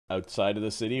outside of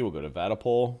the city. We'll go to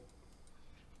Vaddapol.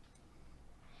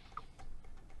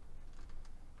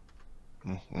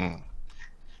 Mm-hmm.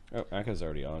 Oh, Aka's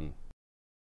already on.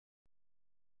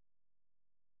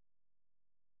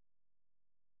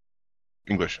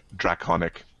 English,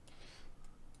 draconic.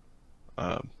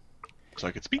 So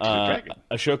I could speak to the dragon.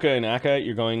 Ashoka and Aka,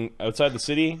 you're going outside the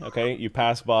city. Okay, you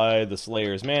pass by the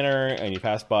Slayer's Manor, and you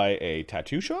pass by a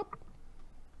tattoo shop.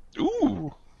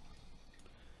 Ooh.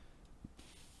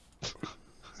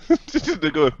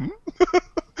 They go.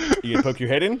 You can poke your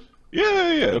head in.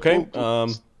 Yeah. Okay.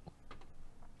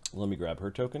 Let me grab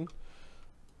her token.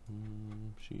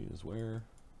 She is where?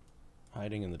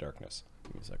 Hiding in the darkness.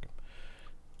 Give me a second.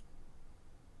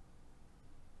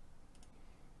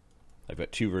 I've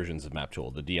got two versions of Map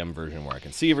Tool. The DM version where I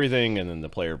can see everything, and then the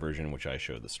player version which I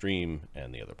show the stream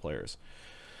and the other players.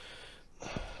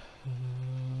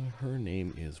 Her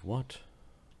name is what?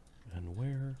 And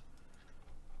where?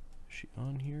 Is she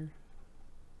on here?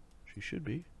 She should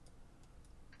be.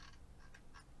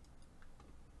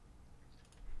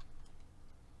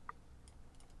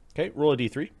 Okay, roll a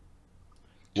d3.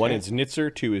 1 is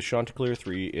Nitzer, 2 is Chanticleer,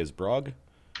 3 is Brog.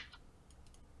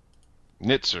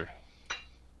 Nitzer.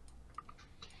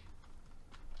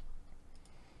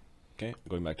 Okay,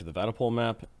 going back to the Vaddapol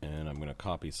map, and I'm going to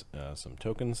copy some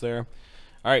tokens there.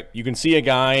 All right, you can see a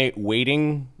guy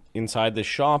waiting inside the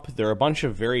shop. There are a bunch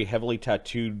of very heavily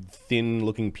tattooed,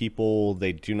 thin-looking people.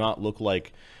 They do not look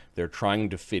like they're trying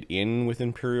to fit in with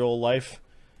Imperial life.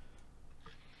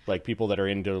 Like people that are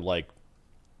into, like,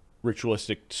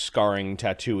 ritualistic scarring,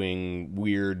 tattooing,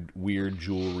 weird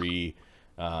jewelry,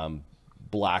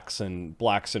 blacks and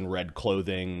red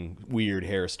clothing, weird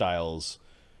hairstyles,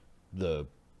 the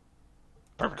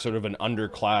sort of an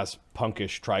underclass,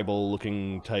 punkish,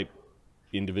 tribal-looking type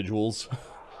individuals.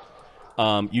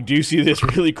 You do see this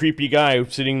really creepy guy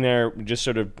sitting there, just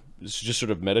sort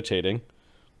of meditating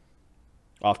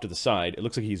off to the side. It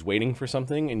looks like he's waiting for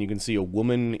something, and you can see a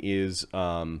woman is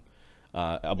a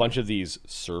bunch of these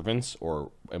servants or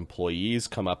employees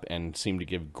come up and seem to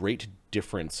give great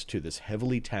difference to this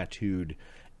heavily tattooed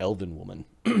elven woman.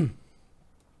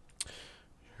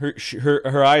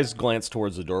 Her eyes glance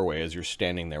towards the doorway as you're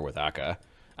standing there with Aka.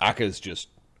 Aka's just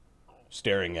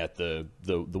staring at the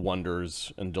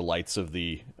wonders and delights of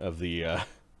the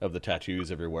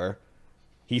tattoos everywhere.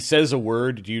 He says a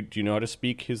word. Do you know how to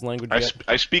speak his language yet?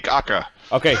 I speak Aka.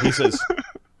 Okay, he says,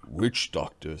 "Witch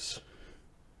doctors."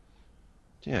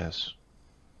 Yes.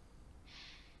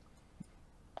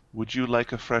 Would you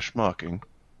like a fresh marking?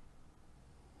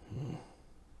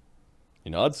 He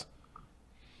nods.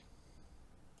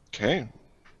 Okay.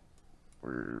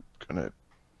 We're gonna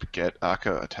get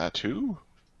Aka a tattoo.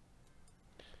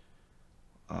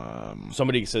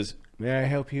 Somebody says, "May I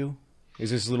help you?"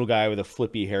 He's this little guy with a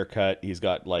flippy haircut. He's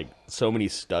got like so many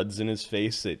studs in his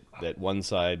face that one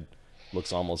side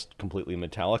looks almost completely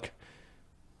metallic.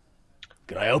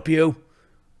 Can I help you?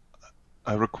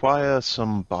 I require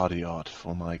some body art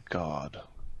for my god.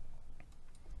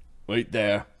 Wait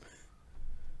there.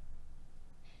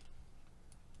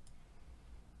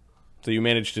 So you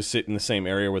managed to sit in the same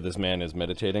area where this man is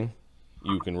meditating.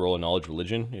 You can roll a knowledge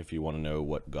religion if you want to know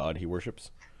what god he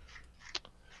worships.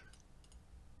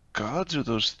 Gods are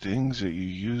those things that you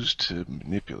use to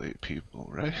manipulate people,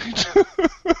 right?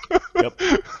 Yep.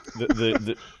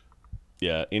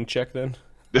 Yeah, in check then.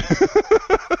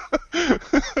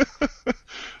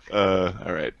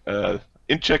 All right.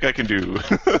 In check I can do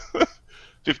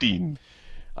 15.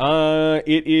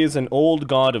 It is an old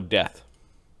god of death.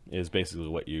 Is basically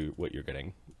what you're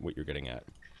getting at.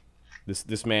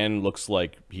 This man looks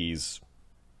like he's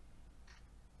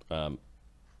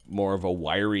more of a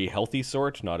wiry, healthy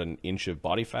sort, not an inch of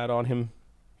body fat on him.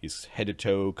 He's head to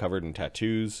toe covered in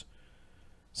tattoos.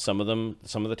 Some of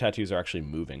the tattoos are actually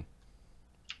moving.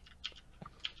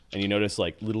 And you notice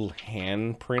like little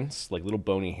hand prints, like little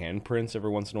bony hand prints every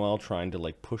once in a while trying to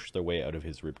like push their way out of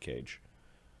his rib cage.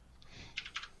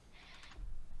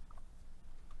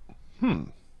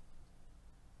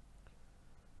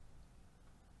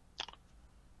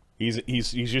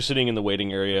 He's just sitting in the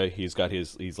waiting area. He's got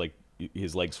his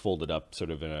legs folded up, sort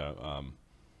of in a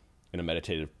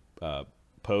meditative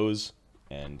pose,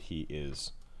 and he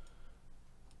is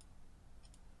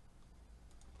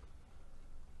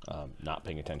not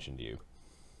paying attention to you.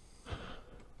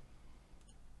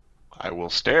 I will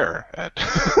stare at.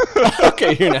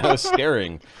 Okay, you're now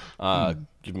staring.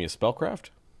 Give me a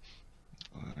spellcraft.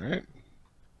 All right.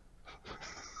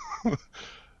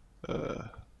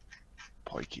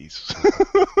 Poikies.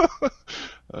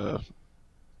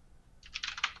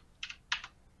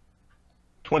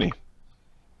 20.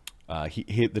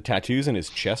 The tattoos in his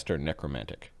chest are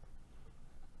necromantic.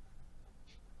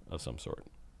 Of some sort.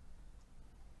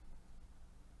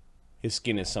 His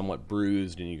skin is somewhat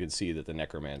bruised, and you can see that the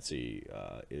necromancy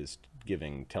is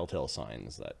giving telltale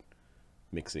signs that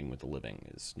mixing with the living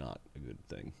is not a good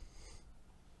thing.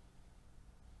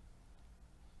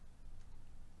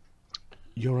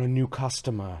 You're a new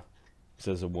customer,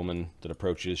 says a woman that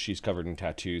approaches. She's covered in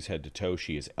tattoos head to toe.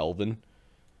 She is elven,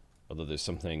 although there's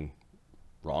something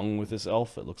wrong with this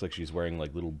elf. It looks like she's wearing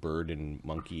like little bird and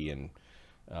monkey and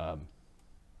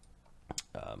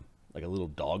like a little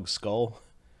dog skull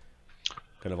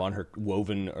kind of on her,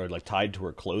 woven or like tied to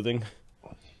her clothing.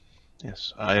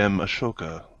 Yes, I am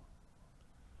Ashoka.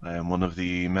 I am one of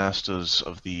the masters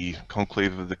of the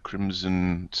Conclave of the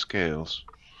Crimson Scales.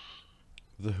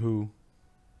 The who?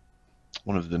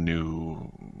 One of the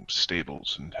new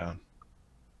stables in town.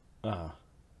 Ah.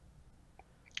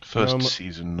 First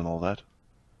season and all that.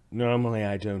 Normally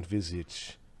I don't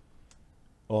visit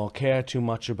or care too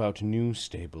much about new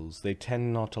stables. They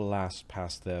tend not to last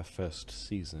past their first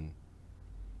season.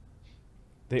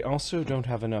 They also don't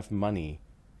have enough money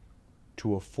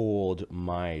to afford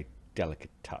my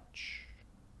delicate touch.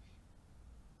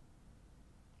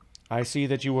 I see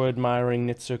that you were admiring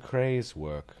Nitzer Cray's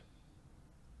work.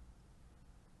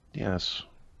 Yes.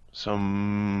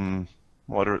 Some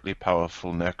moderately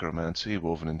powerful necromancy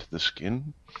woven into the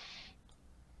skin,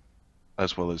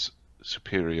 as well as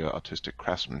superior artistic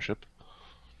craftsmanship.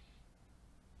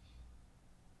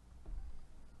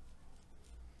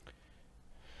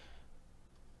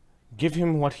 Give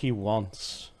him what he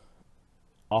wants.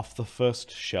 Off the first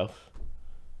shelf.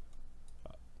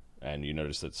 And you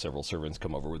notice that several servants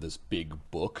come over with this big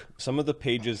book. Some of the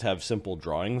pages have simple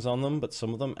drawings on them, but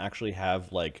some of them actually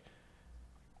have, like,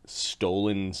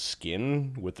 stolen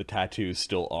skin with the tattoos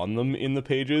still on them in the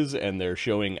pages, and they're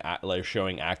showing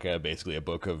Aka basically a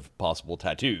book of possible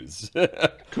tattoos.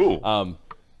 Cool.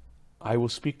 I will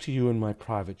speak to you in my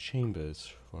private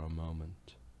chambers for a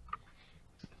moment.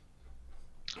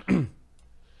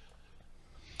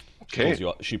 Okay.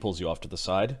 She pulls you off to the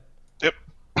side. Yep.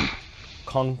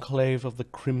 Conclave of the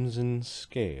Crimson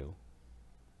Scale.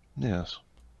 Yes.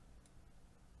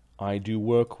 I do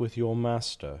work with your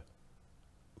master,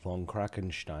 von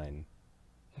Krakenstein.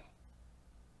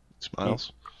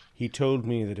 Smiles. He told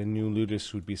me that a new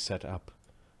ludus would be set up.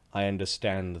 I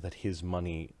understand that his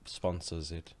money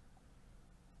sponsors it.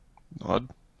 Odd.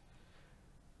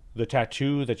 The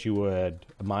tattoo that you were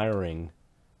admiring,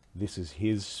 this is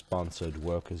his sponsored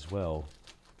work as well.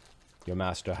 Your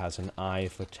master has an eye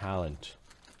for talent.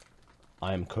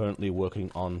 I am currently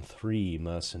working on 3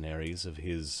 mercenaries of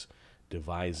his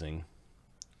devising.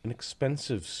 An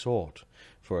expensive sort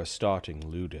for a starting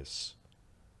ludus.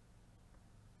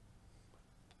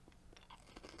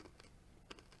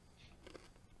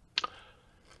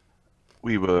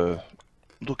 We were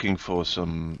looking for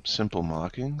some simple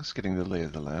markings, getting the lay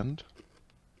of the land.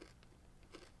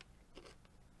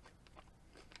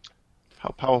 How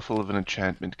powerful of an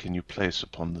enchantment can you place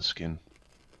upon the skin?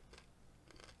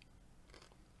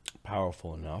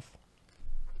 Powerful enough.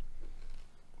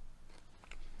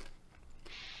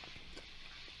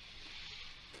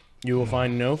 You will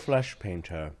find no flesh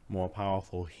painter more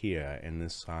powerful here in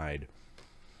this side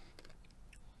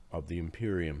of the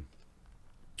Imperium.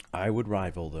 I would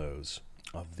rival those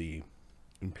of the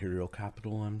Imperial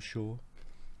capital, I'm sure.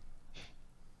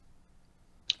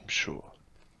 I'm sure.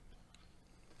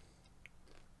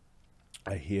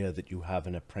 I hear that you have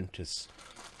an apprentice.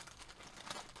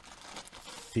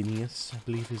 Phineas, I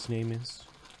believe his name is.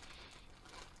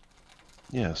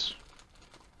 Yes.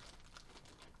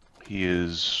 He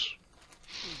is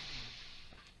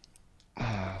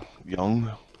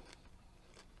young.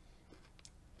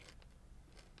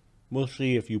 We'll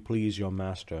see if you please your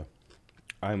master.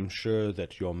 I'm sure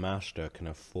that your master can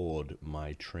afford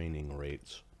my training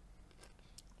rates.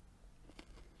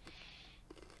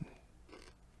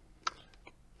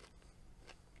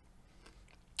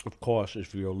 Of course,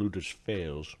 if your ludus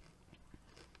fails,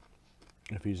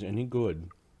 if he's any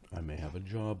good, I may have a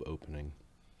job opening.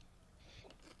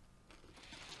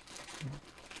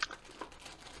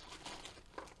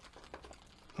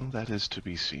 Well, that is to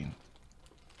be seen.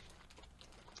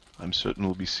 I'm certain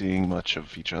we'll be seeing much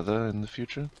of each other in the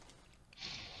future.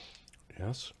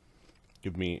 Yes.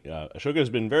 Give me, Ashoka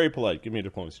has been very polite. Give me a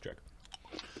diplomacy check.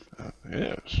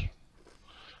 Yes.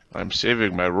 I'm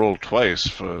saving my roll twice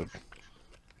for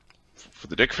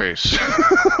the dick face.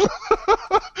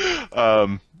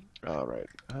 All right.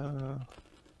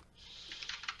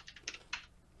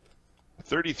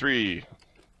 33.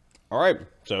 All right,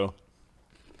 so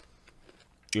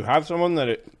You have someone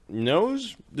that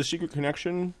knows the secret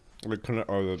connection, or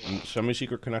the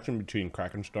semi-secret connection between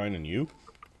Krakenstein and you.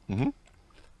 Mm-hmm.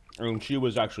 And she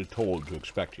was actually told to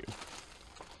expect you.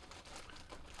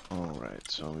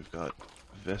 Alright, so we've got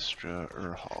Vestra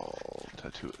Urhal,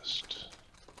 tattooist.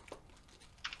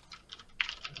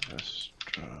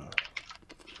 Vestra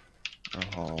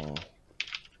Urhal,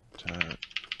 tattooist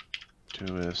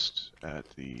at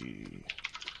the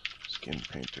Skin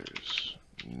Painters.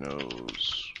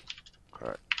 Knows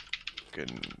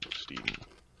Krakenstein.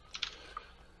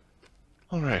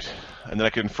 Alright, and then I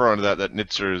can infer onto that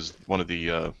Nitzer is one of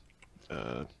the,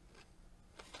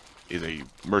 is a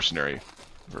mercenary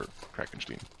for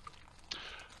Krakenstein.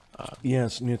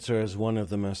 Yes, Nitzer is one of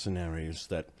the mercenaries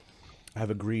that have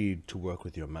agreed to work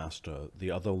with your master. The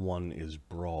other one is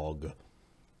Brog.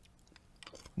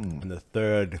 And the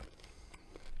third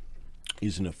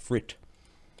is an Ifrit,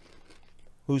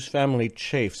 whose family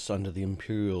chafes under the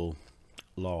Imperial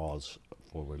laws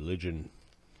for religion.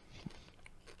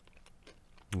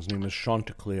 His name is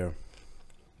Chanticleer.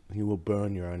 He will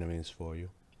burn your enemies for you.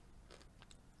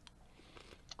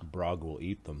 Brog will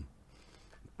eat them.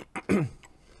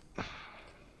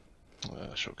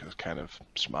 Ashoka kind of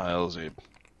smiles, a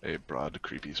broad,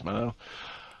 creepy smile.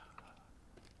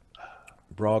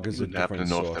 Brog is a You happen different to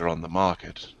know if sort. they're on the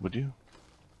market, would you?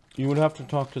 You would have to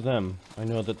talk to them. I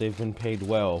know that they've been paid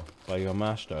well by your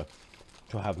master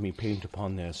to have me paint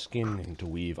upon their skin and to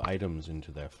weave items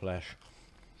into their flesh.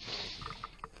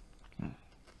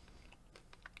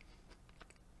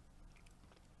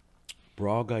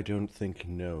 Brog, I don't think,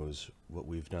 knows what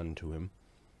we've done to him.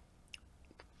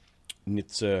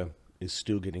 Nitzer is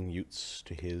still getting used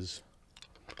to his,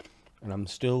 and I'm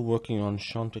still working on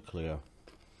Chanticleer.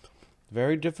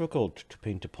 Very difficult to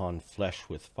paint upon flesh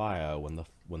with fire when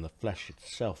the flesh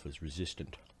itself is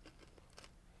resistant.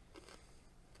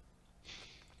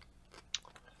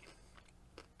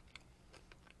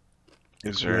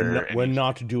 Is there We're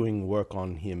not doing work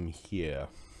on him here.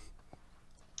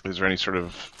 Is there any sort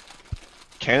of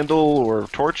candle or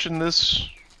torch in this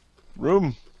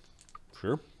room?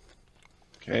 Sure.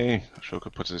 Okay,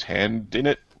 Ashoka puts his hand in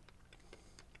it.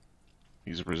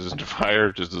 He's resistant to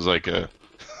fire, just as like a...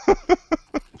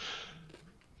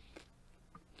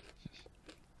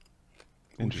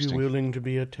 Would you willing to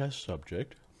be a test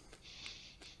subject?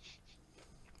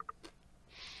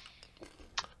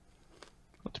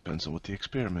 It depends on what the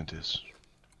experiment is.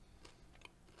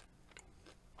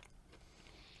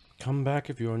 Come back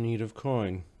if you're in need of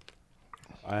coin.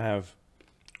 I have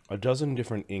a dozen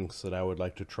different inks that I would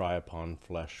like to try upon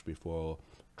flesh before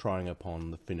trying upon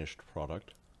the finished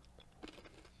product.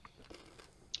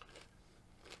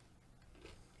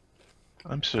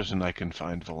 I'm certain I can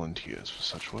find volunteers for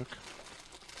such work.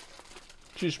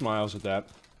 She smiles at that.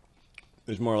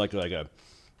 There's more like a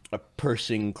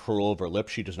pursing curl of her lip.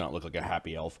 She does not look like a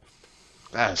happy elf.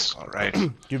 That's alright.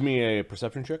 Give me a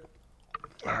perception check.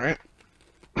 Alright.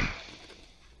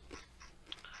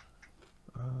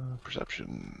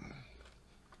 Perception.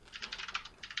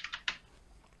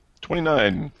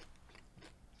 29.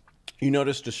 You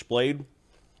notice displayed,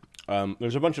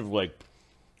 there's a bunch of, like,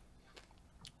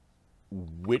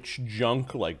 witch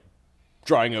junk, like,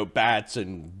 drying out bats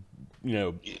and, you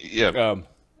know... Yeah,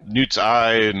 Newt's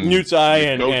eye and... Newt's eye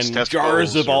and testicles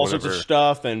jars of or all sorts of whatever.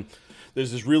 stuff, and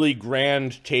there's this really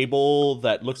grand table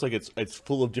that looks like it's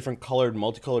full of different colored,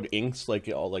 multicolored inks, like,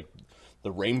 all, like,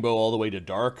 the rainbow all the way to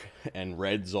dark, and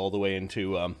reds all the way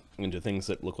into things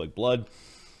that look like blood.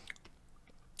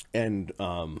 And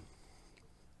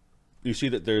you see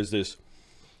that there's this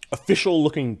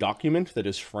official-looking document that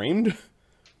is framed,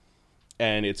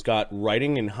 and it's got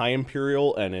writing in High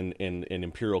Imperial and in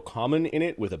Imperial Common in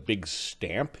it, with a big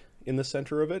stamp in the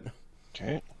center of it.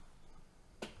 Okay.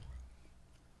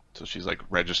 So she's like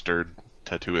registered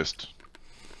tattooist.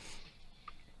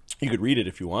 You could read it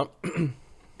if you want.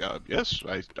 Yes,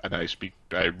 I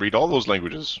read all those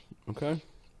languages. Okay.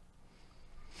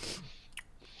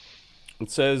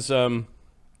 It says that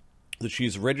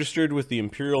she's registered with the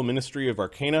Imperial Ministry of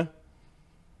Arcana,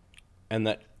 and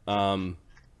that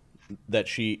that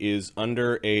she is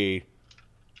under a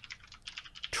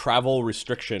travel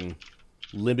restriction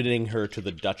limiting her to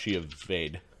the Duchy of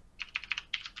Vade.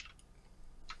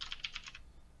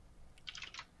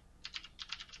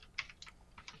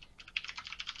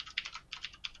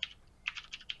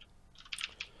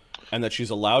 And that she's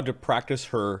allowed to practice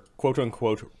her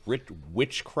quote-unquote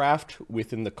witchcraft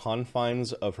within the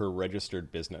confines of her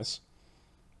registered business.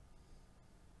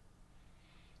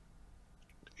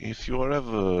 If you're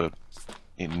ever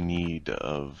in need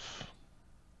of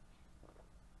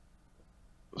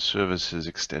services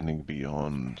extending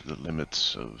beyond the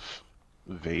limits of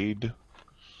Vade,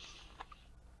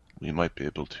 we might be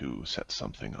able to set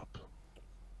something up.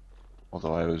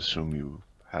 Although I would assume you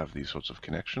have these sorts of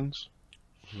connections.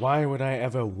 Why would I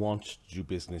ever want to do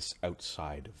business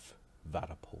outside of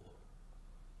Vaddapol?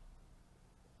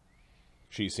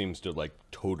 She seems to, like,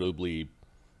 totally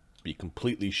be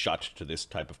completely shut to this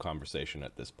type of conversation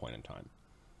at this point in time.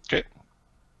 Okay.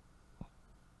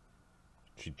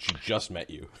 She just met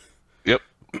you. Yep.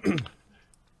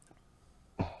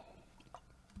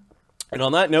 And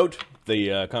on that note,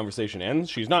 the conversation ends.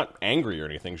 She's not angry or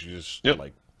anything. She's just,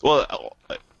 like... Well,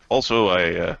 also,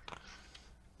 the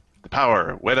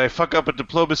power. When I fuck up a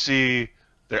diplomacy,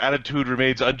 their attitude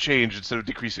remains unchanged instead of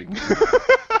decreasing.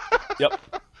 Yep.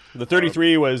 The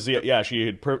 33 was, yeah,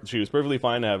 she was perfectly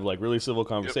fine to have, like, really civil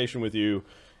conversation with you.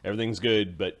 Everything's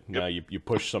good, but no, you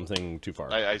push something too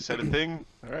far. I said a thing.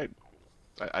 All right.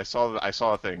 I saw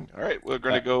a thing. All right, we're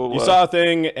gonna go. You saw a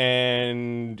thing,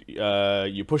 and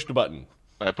you pushed a button.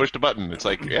 I pushed a button. It's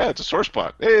like, yeah, it's a sore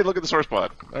spot. Hey, look at the sore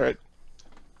spot. All right,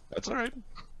 that's all right.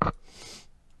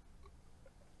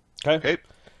 Okay.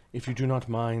 If you do not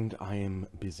mind, I am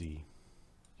busy.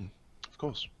 Of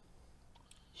course.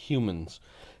 Humans,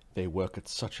 they work at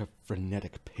such a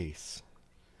frenetic pace.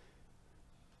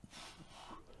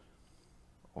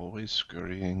 Always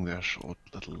scurrying their short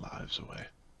little lives away.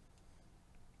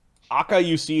 Aka,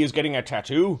 you see, is getting a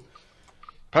tattoo.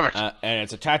 Perfect. And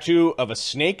it's a tattoo of a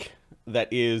snake that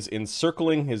is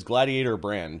encircling his gladiator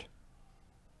brand.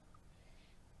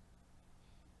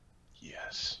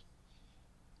 Yes.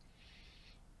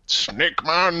 Snake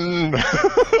Man!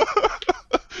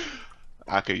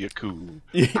 Aka, you're cool.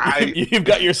 You've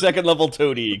got your second level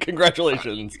toady.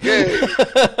 Congratulations. Yay!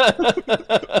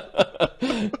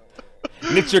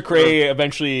 Nitzer Cray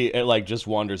eventually like just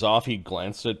wanders off. He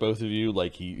glanced at both of you,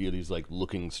 like he's like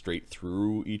looking straight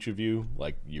through each of you,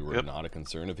 like you were not a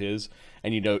concern of his.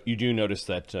 And you do notice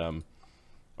that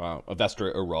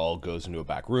Avestra Iral goes into a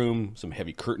back room. Some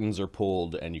heavy curtains are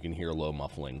pulled, and you can hear a low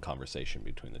muffling conversation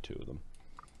between the two of them.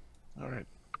 All right.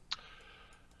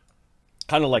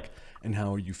 Kind of like, and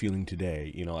how are you feeling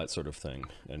today? You know, that sort of thing.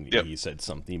 And he said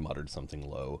something, he muttered something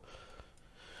low.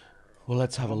 Well,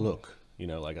 let's have a look. You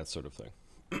know, like that sort of thing.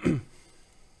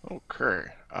 Okay.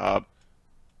 How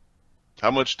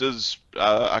much does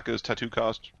Aka's tattoo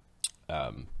cost?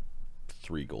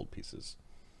 3 gold pieces.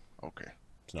 Okay.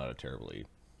 It's not a terribly...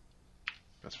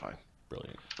 That's fine.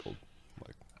 Brilliant gold.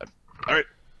 Like, all right.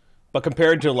 But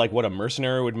compared to like what a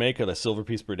mercenary would make at a silver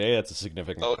piece per day, that's a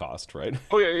significant cost, right?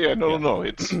 Oh yeah. No.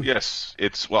 It's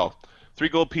It's well, 3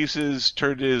 gold pieces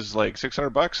turned is like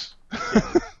 $600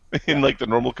 in like the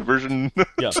normal conversion.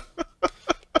 Yeah.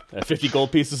 50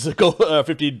 gold pieces a gold,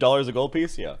 $50 a gold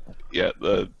piece. Yeah. Yeah.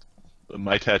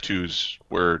 My tattoos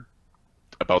were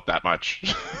about that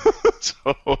much.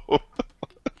 So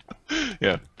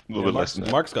yeah, a little bit less than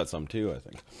that. Mark's got some too, I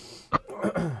think.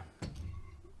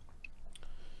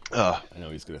 I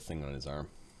know he's got a thing on his arm.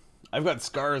 I've got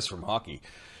scars from hockey.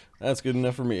 That's good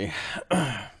enough for me.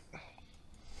 All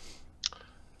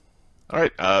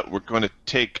right, we're going to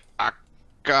take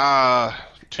Aka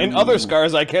to... And other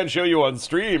scars I can't show you on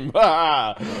stream.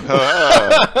 that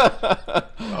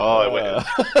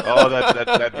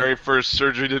very first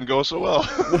surgery didn't go so well.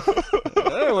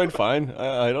 It went fine.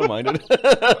 I don't mind it.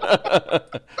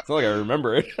 It's not like I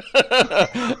remember it.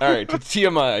 All right,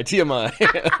 TMI.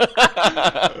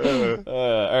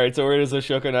 All right, so where is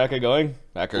Ashoka and Aka going?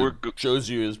 Aka shows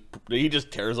you his... He just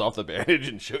tears off the bandage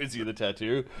and shows you the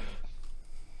tattoo.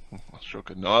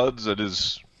 Ashoka nods at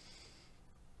his...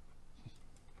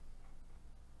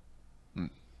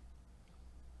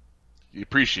 He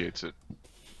appreciates it.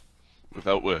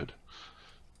 Without word.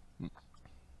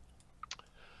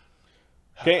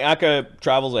 Okay, Aka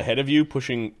travels ahead of you,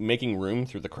 making room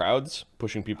through the crowds,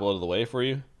 pushing people out of the way for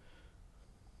you.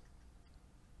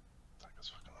 Aka's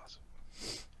fucking awesome.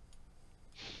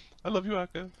 I love you,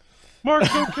 Aka. Mark,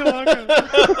 don't kill Aka.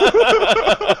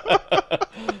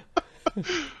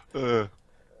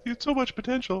 You had so much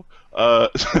potential.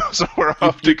 So we're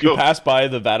off to go. You pass by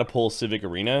the Vaddapol Civic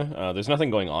Arena. There's nothing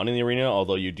going on in the arena,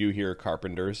 although you do hear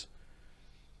carpenters.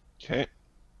 Okay.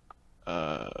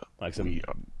 Like some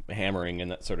hammering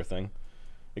and that sort of thing.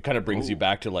 It kind of brings you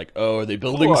back to like, oh, are they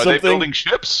building something? Are they building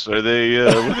ships? Are they,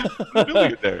 what are they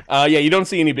building it there? Yeah, you don't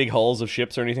see any big hulls of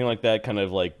ships or anything like that kind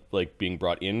of like being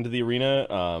brought into the arena.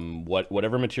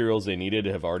 Whatever materials they needed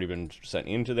have already been sent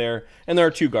into there. And there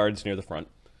are 2 guards near the front.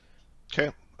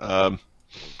 Okay.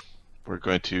 We're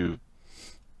going to...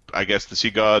 I guess the Sea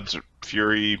Gods,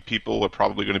 Fury people are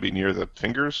probably going to be near the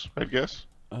fingers, I guess?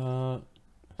 Or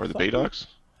the Baydogs?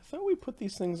 I thought we put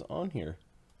these things on here.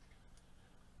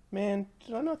 Man,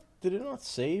 did it not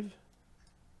save?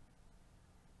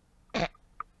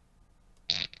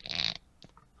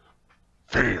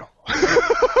 Fail.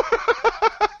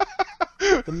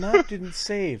 The map didn't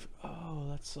save. Oh,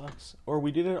 that sucks. Or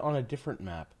we did it on a different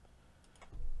map.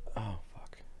 Oh,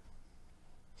 fuck.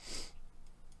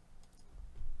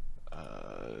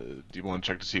 Do you want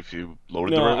to check to see if you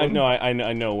loaded No, the right one? No,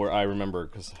 I know where I remember,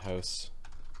 because the house...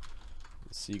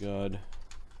 The sea god...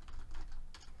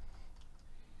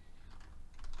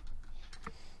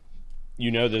 You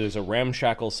know that there's a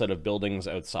ramshackle set of buildings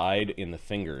outside in the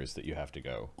fingers that you have to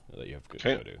go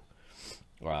to.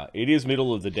 It is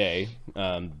middle of the day.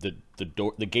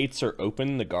 The gates are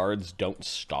open. The guards don't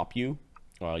stop you.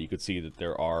 You could see that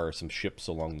there are some ships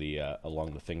along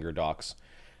the finger docks,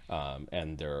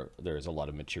 and there's a lot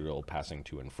of material passing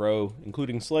to and fro,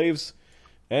 including slaves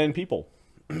and people.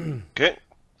 Okay.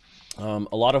 A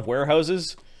lot of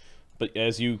warehouses, but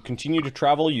as you continue to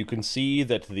travel, you can see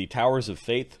that the Towers of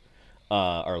Faith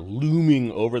are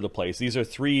looming over the place. These are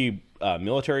 3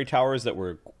 military towers that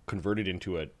were converted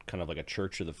into a kind of like a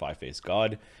church of the Five-Faced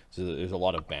God. So there's a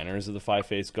lot of banners of the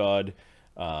Five-Faced God,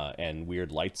 and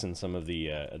weird lights in some of the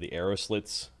arrow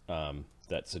slits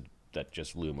that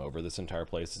just loom over this entire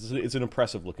place. It's an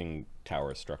impressive looking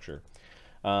tower structure.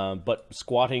 But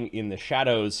squatting in the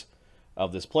shadows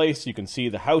of this place, you can see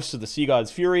the House of the Sea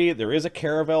God's Fury. There is a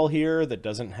caravel here that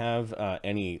doesn't have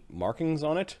any markings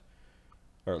on it.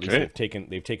 Or at least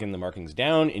they've taken the markings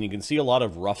down, and you can see a lot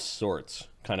of rough sorts,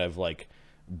 kind of like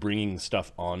bringing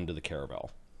stuff onto the caravel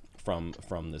from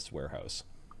this warehouse.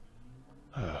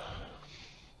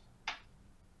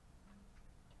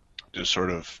 Just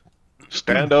sort of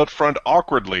stand out front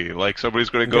awkwardly, like somebody's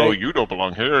going to go, "You don't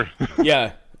belong here."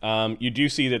 Yeah, you do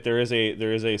see that there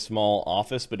is a small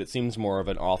office, but it seems more of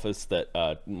an office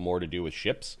that more to do with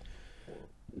ships.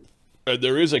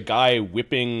 There is a guy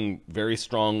whipping very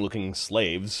strong-looking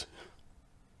slaves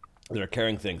that are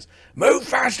carrying things. Move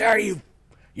faster,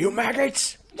 you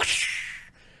maggots!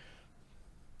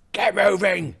 Get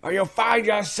moving, or you'll find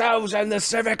yourselves in the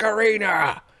civic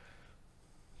arena!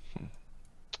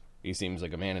 He seems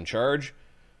like a man in charge.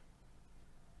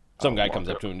 Some guy comes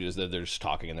up to him and they're just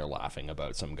talking and they're laughing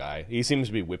about some guy. He seems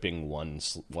to be whipping one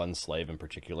slave in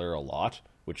particular a lot,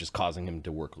 which is causing him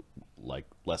to work like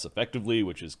less effectively,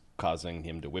 which is causing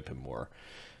him to whip him more.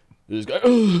 This guy,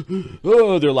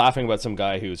 they're laughing about some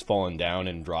guy who's fallen down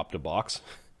and dropped a box.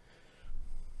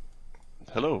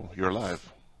 Hello, you're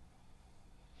alive.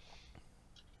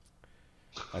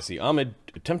 I see Ahmed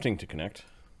attempting to connect.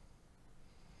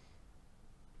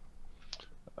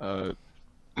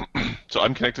 So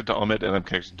I'm connected to Ahmed and I'm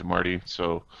connected to Marty,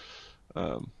 so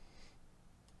okay,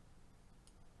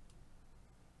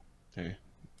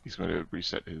 he's going to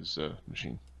reset his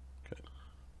machine. Okay.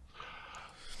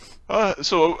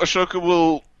 So Ashoka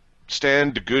will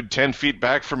stand a good 10 feet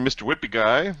back from Mr. Whippy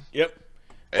Guy. Yep.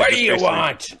 What do you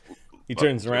want? He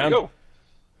turns around.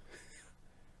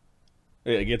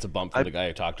 He gets a bump from the guy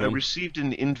who talked to him. I received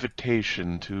an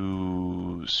invitation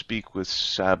to speak with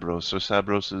Sabros, or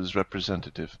Sabros'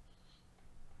 representative.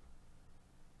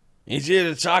 He's here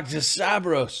to talk to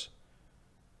Sabros.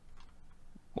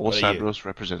 Or Sabros'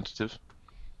 representative.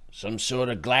 Some sort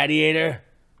of gladiator?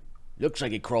 Looks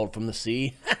like he crawled from the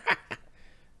sea.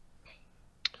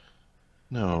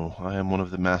 No, I am one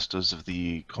of the masters of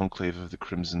the Conclave of the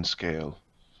Crimson Scale.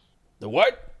 The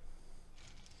what?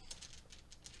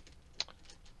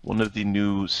 One of the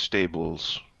new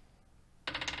stables.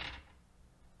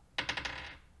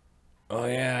 Oh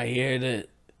yeah, I hear that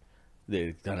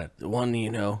they're gonna the one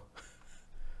you know.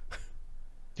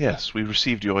 Yes, we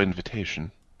received your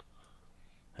invitation.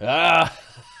 Ah,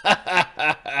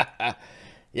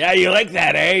 yeah, you like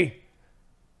that, eh?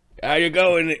 How you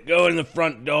go in the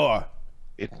front door?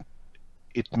 It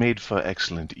made for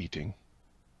excellent eating.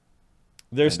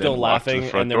 They're still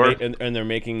laughing, and they're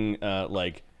making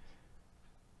like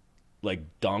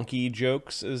donkey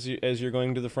jokes as you're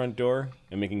going to the front door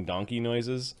and making donkey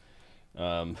noises.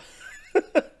 You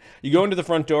go into the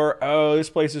front door. Oh, this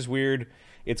place is weird.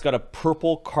 It's got a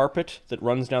purple carpet that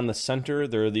runs down the center.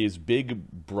 There are these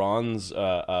big bronze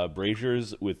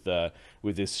braziers with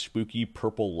this spooky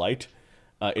purple light.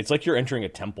 It's like you're entering a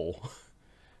temple.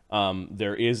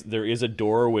 There is a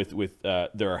door with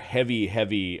there are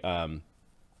heavy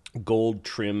gold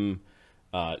trim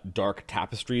dark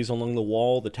tapestries along the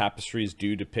wall. The tapestries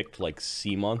do depict like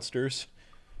sea monsters,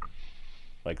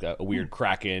 like a weird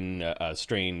kraken, a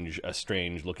strange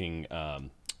looking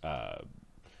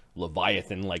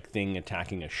Leviathan like thing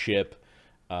attacking a ship.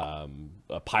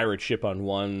 a pirate ship on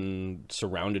one,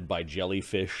 surrounded by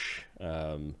jellyfish,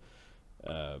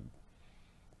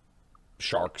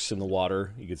 sharks in the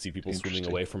water. You can see people swimming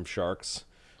away from sharks.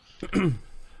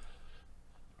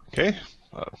 Okay.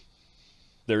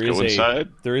 There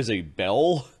is a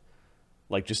bell,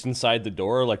 like just inside the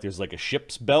door, like there's like a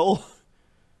ship's bell.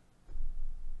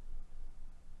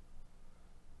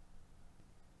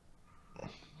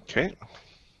 Okay.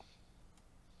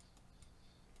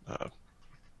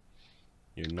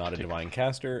 You're not a divine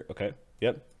caster. Okay.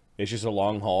 Yep. It's just a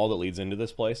long hall that leads into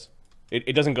this place.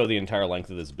 It doesn't go the entire length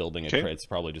of this building. Okay. It's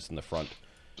probably just in the front.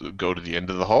 Go to the end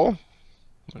of the hall.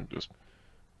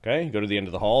 Okay. Go to the end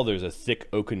of the hall. There's a thick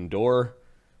oaken door.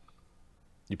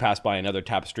 You pass by another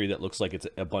tapestry that looks like it's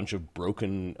a bunch of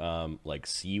broken, like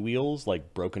sea wheels,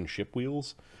 like broken ship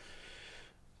wheels.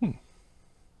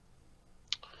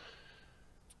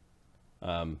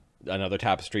 Another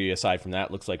tapestry aside from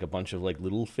that looks like a bunch of like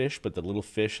little fish, but the little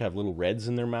fish have little reds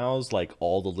in their mouths, like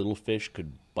all the little fish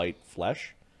could bite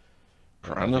flesh.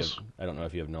 Piranhas? I don't know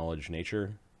if you have knowledge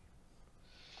nature.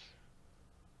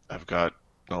 I've got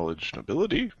knowledge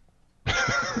nobility.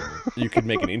 You could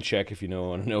make an int check if you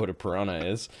want to know what a piranha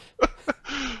is.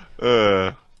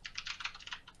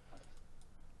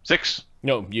 6.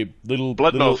 No, you little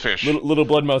bloodmouth fish. Little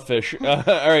bloodmouth fish. All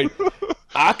right.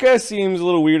 Aka seems a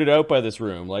little weirded out by this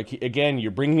room. Like, again,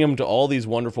 you're bringing him to all these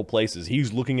wonderful places.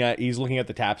 He's looking at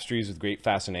the tapestries with great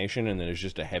fascination, and then there's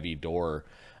just a heavy door.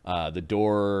 The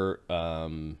door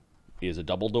is a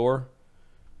double door.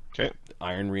 Okay.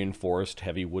 Iron reinforced,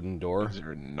 heavy wooden door. Is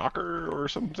there a knocker or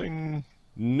something?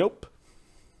 Nope.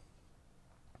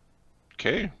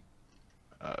 Okay.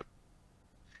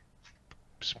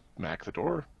 Smack the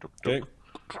door. Okay.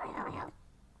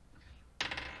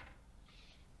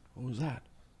 What was that?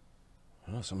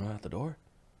 Oh, someone at the door?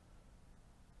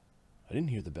 I didn't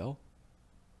hear the bell.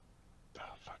 Oh,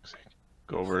 fuck's sake.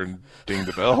 Go over and ding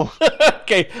the bell.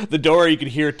 Okay, the door, you can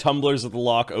hear tumblers of the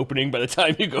lock opening by the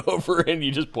time you go over and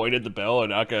you just point at the bell,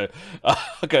 and Aka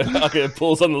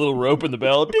pulls on the little rope and the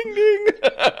bell, ding ding,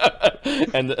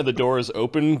 and the door is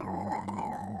open.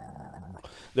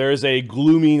 There is a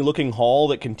gloomy-looking hall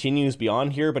that continues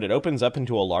beyond here, but it opens up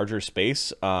into a larger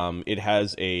space. It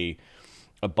has a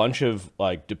bunch of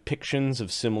like depictions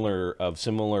of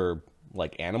similar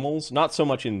like animals, not so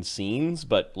much in scenes,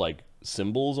 but like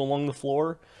symbols along the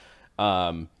floor,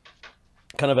 kind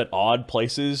of at odd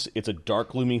places. It's a dark,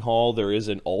 gloomy hall. There is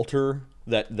an altar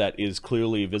that is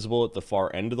clearly visible at the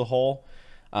far end of the hall,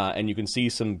 and you can see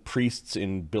some priests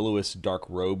in billows dark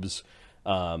robes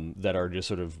that are just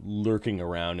sort of lurking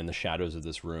around in the shadows of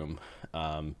this room.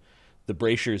 The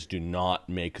braziers do not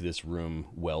make this room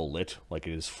well lit, like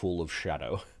it is full of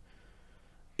shadow.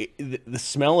 The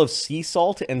smell of sea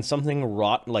salt and something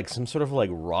like some sort of like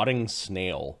rotting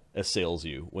snail assails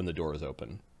you when the door is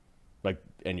open.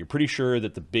 And you're pretty sure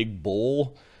that the big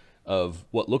bowl of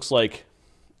what looks like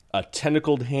a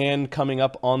tentacled hand coming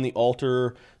up on the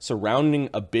altar surrounding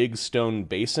a big stone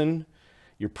basin,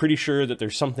 you're pretty sure that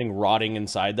there's something rotting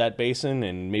inside that basin,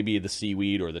 and maybe the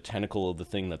seaweed or the tentacle of the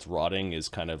thing that's rotting is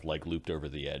kind of like looped over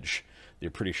the edge.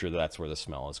 You're pretty sure that's where the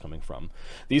smell is coming from.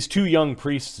 These two young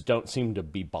priests don't seem to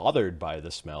be bothered by the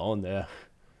smell, and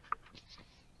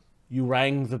you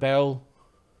rang the bell?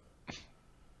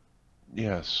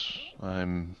 Yes,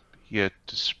 I'm here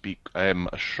to speak. I am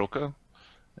Ashoka,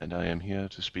 and I am here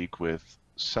to speak with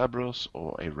Sabros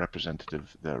or a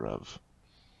representative thereof.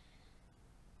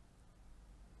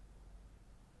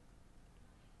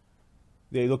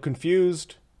 They look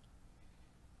confused.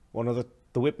 One of the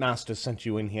whipmasters sent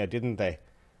you in here, didn't they?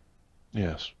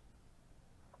 Yes.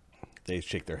 They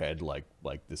shake their head like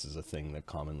this is a thing that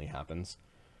commonly happens.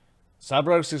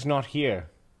 Sabros is not here.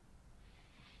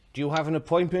 Do you have an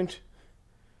appointment?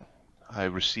 I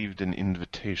received an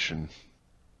invitation.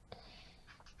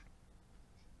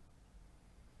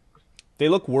 They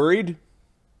look worried,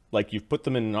 like you've put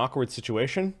them in an awkward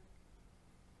situation.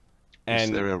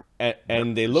 And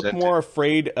they look more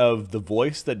afraid of the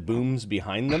voice that booms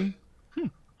behind them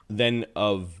than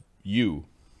of you.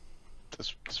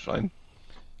 That's fine.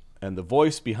 And the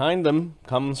voice behind them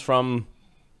comes from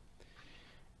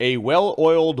a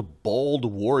well-oiled, bald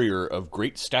warrior of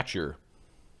great stature.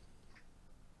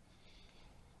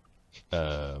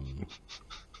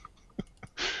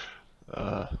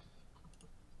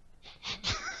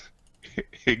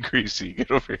 Hey, Greasy,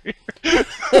 get over here.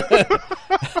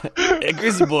 Hey,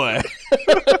 Greasy boy.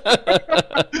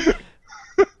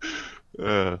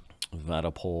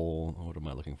 Vaddapol. What am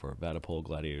I looking for? Vaddapol,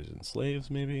 gladiators and slaves,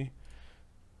 maybe?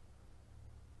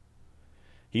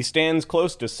 He stands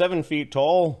close to 7 feet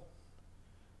tall.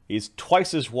 He's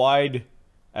twice as wide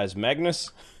as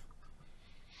Magnus.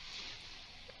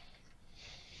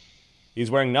 He's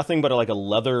wearing nothing but like a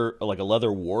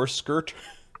leather war skirt,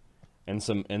 and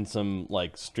some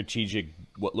like strategic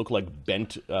what look like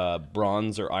bent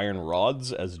bronze or iron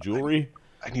rods as jewelry.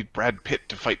 I need Brad Pitt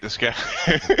to fight this guy.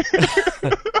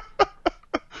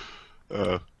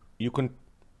 You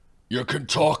can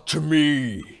talk to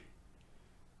me.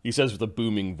 He says with a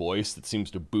booming voice that seems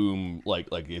to boom like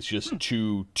it's just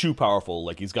too powerful,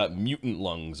 like he's got mutant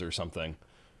lungs or something.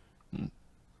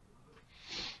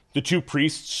 The two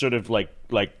priests sort of like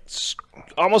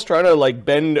almost trying to like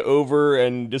bend over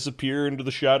and disappear into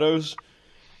the shadows.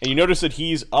 And you notice that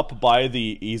he's up by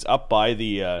the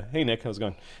hey Nick, how's it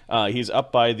going? He's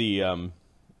up by the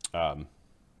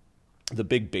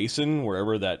big basin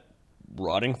wherever that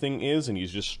rotting thing is, and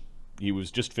he was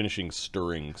just finishing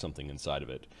stirring something inside of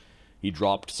it. He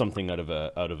dropped something out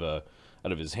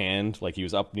of his hand, like he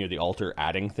was up near the altar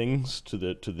adding things to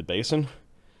the basin,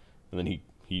 and then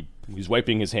he's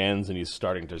wiping his hands and he's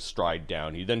starting to stride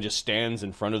down. He then just stands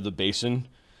in front of the basin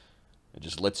and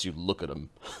just lets you look at him.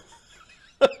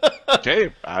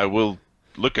 Okay, I will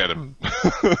look at him.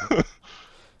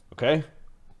 Okay.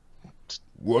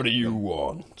 What do you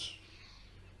want?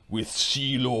 With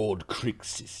Sea Lord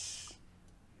Crixus.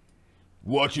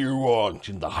 What do you want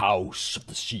in the house of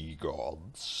the sea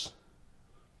gods?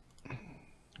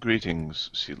 Greetings,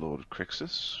 Sea Lord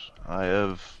Crixus.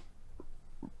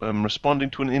 I'm responding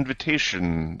to an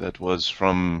invitation that was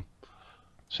from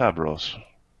Sabros.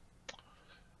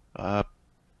 Or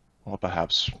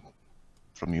perhaps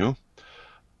from you.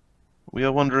 We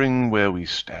are wondering where we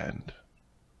stand.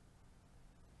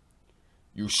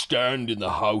 You stand in the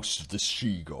house of the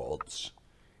sea gods,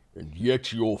 and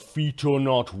yet your feet are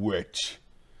not wet.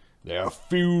 They are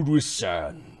filled with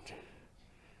sand.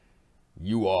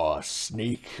 You are a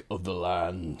snake of the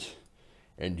land,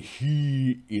 and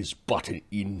he is but an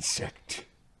insect.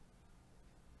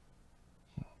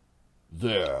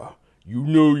 There, you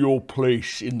know your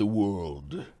place in the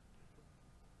world.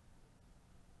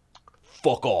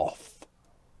 Fuck off.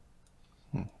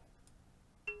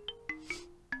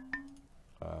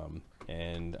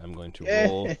 And I'm going to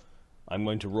roll. I'm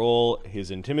going to roll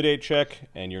his intimidate check,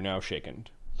 and you're now shaken.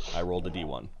 I rolled a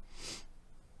D1.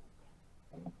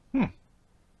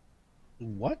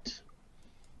 What?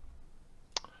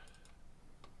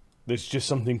 There's just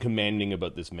something commanding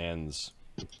about this man's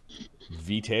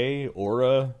vitae,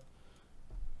 aura,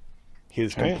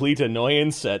 his complete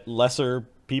annoyance at lesser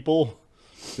people.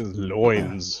 His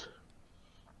loins.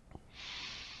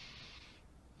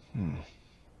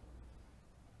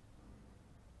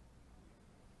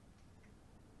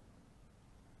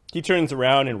 He turns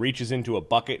around and reaches into a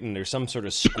bucket, and there's some sort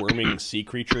of squirming sea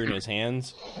creature in his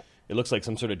hands. It looks like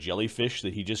some sort of jellyfish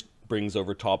that he just brings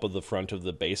over top of the front of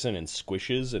the basin and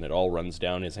squishes, and it all runs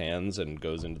down his hands and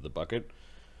goes into the bucket.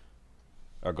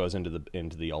 Or goes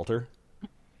into the altar.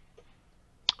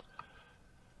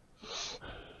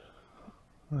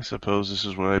 I suppose this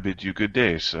is where I bid you good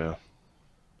day, sir.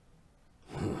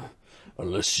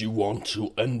 Unless you want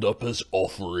to end up as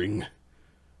offering.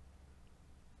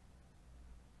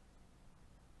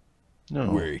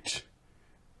 No. Wait.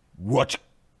 What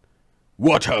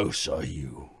house are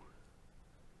you?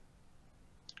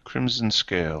 Crimson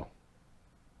Scale.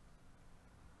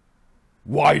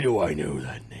 Why do I know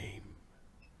that name?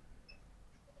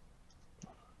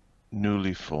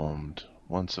 Newly formed,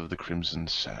 once of the Crimson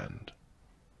Sand.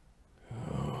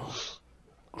 Oh,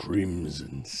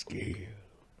 Crimson Scale.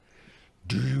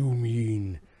 Do you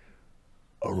mean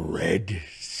a red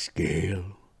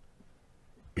scale?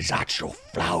 Is that your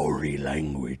flowery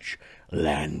language,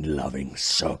 land-loving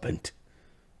serpent?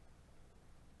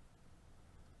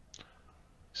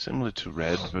 Similar to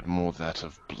red, but more that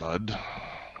of blood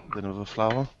than of a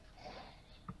flower.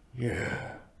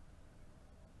 Yeah.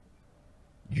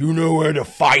 You know where to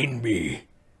find me.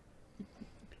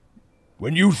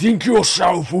 When you think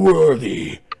yourself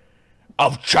worthy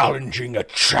of challenging a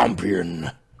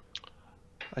champion.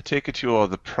 I take it you are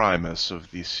the Primus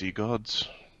of the sea gods.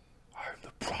 I'm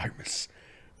the Primus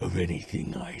of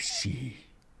anything I see.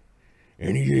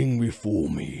 Anything before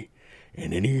me,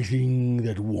 and anything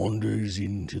that wanders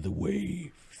into the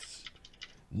waves.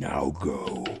 Now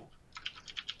go.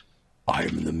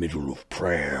 I'm in the middle of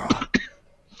prayer.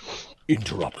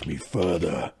 Interrupt me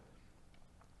further,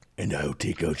 and I'll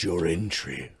take out your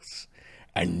entrails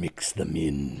and mix them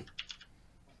in.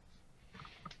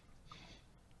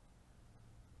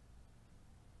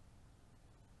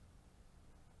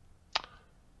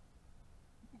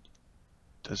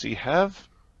 Does he have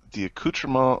the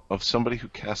accoutrement of somebody who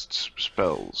casts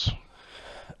spells?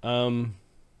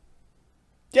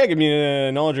 Yeah, give me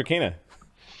a knowledge arcana.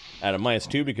 At a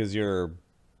 -2 because you're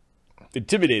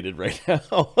intimidated right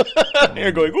now.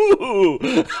 You're going, ooh,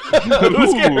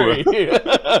 who's scary?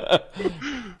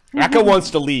 Aka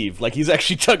wants to leave. Like he's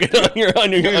actually tugging on your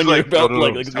belt,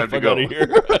 like get the fuck out of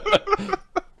here.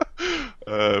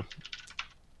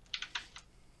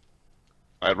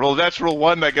 I roll natural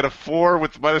 1. I get a 4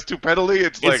 with the -2 penalty.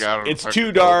 It's like I don't know. It's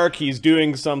too dark. He's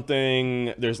doing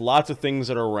something. There's lots of things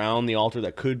that are around the altar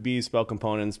that could be spell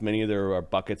components. Many of there are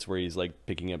buckets where he's like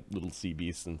picking up little sea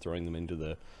beasts and throwing them into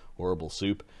the horrible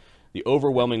soup. The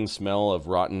overwhelming smell of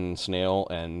rotten snail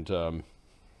and or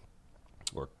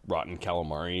rotten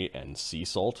calamari and sea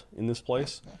salt in this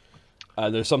place.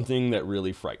 There's something that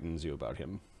really frightens you about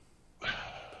him.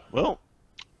 Well,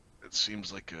 it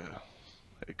seems like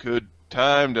a good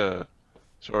time to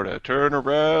sort of turn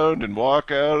around and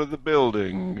walk out of the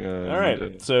building. All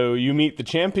right, so you meet the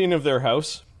champion of their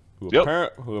house, who,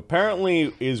 who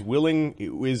apparently is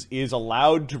is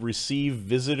allowed to receive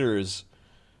visitors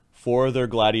for their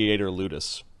gladiator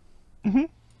ludus. Mm-hmm.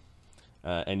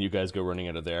 And you guys go running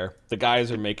out of there. The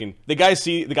guys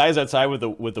outside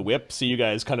with the whip see you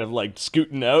guys kind of like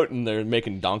scooting out, and they're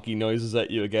making donkey noises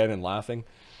at you again and laughing.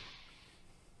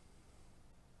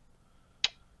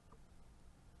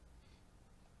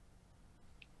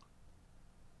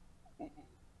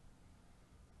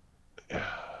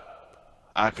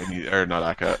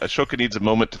 Ashoka needs a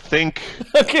moment to think.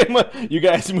 Okay, you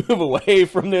guys move away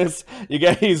from this.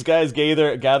 These guys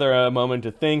gather a moment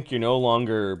to think. You're no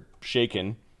longer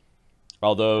shaken.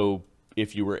 Although,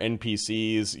 if you were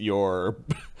NPCs, your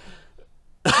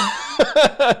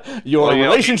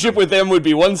relationship with them would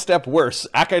be one step worse.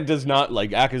 Aka does not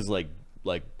like. Aka's like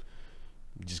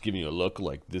just giving you a look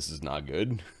like this is not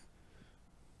good.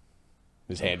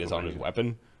 His hand is on his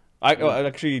weapon.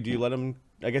 Actually, do you let him?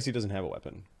 I guess he doesn't have a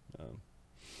weapon.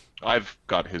 I've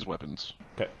got his weapons.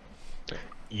 Okay.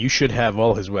 You should have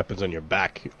all his weapons on your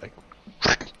back. Like,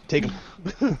 take them.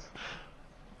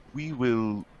 We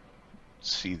will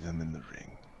see them in the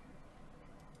ring.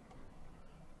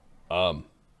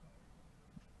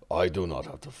 I do not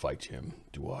have to fight him,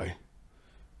 do I?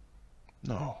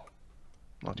 No,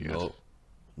 not yet.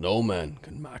 No man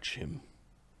can match him.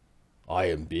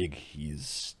 I am big.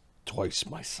 He's twice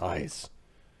my size.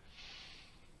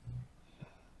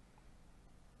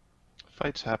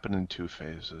 Fights happen in 2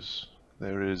 phases.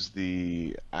 There is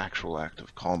the actual act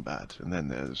of combat, and then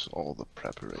there's all the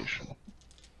preparation.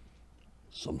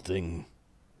 Something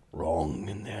wrong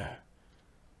in there.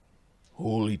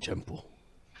 Holy temple.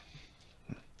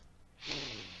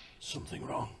 Something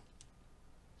wrong.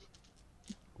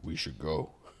 We should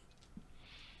go.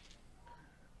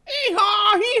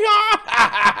 Hee-haw,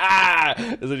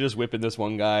 hee-haw! Is it just whipping this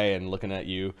one guy and looking at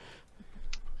you?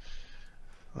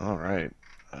 All right.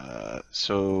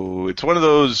 So it's one of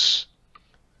those.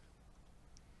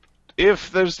 If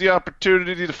there's the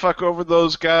opportunity to fuck over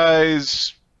those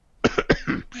guys,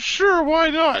 sure, why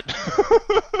not?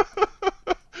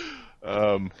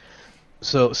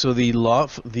 So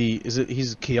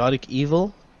he's chaotic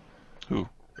evil? Who?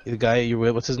 The guy you're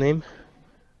with, what's his name?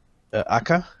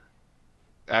 Aka?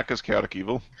 Aka's chaotic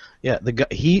evil. Yeah, the guy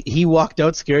he walked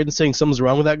out scared and saying something's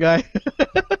wrong with that guy?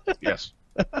 Yes.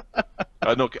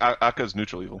 No, Aka's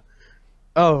neutral evil.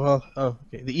 Oh,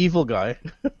 okay. The evil guy.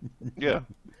 Yeah.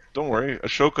 Don't worry.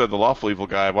 Ashoka, the lawful evil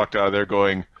guy, walked out of there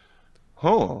going,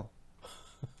 "Huh.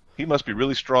 He must be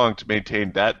really strong to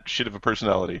maintain that shit of a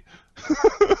personality."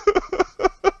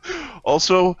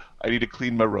 Also, I need to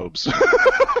clean my robes.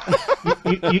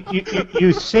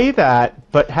 You say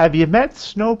that, but have you met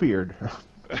Snowbeard?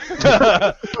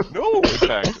 No, in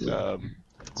fact.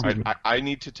 I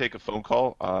need to take a phone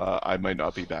call. I might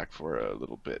not be back for a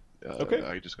little bit. Okay.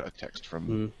 I just got a text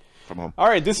from home. All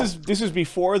right, this is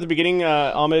before the beginning,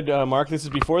 Ahmed, Mark. This is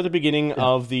before the beginning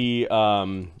of the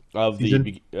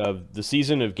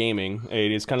season of gaming.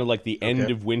 It is kind of like the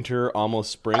end of winter,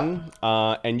 almost spring.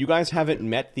 And you guys haven't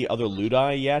met the other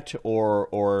Ludi yet,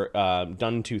 or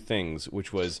done 2 things,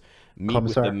 which was meet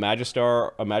Commissar. with the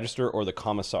Magister or the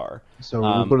Commissar. So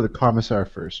we'll go to the Commissar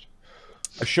first.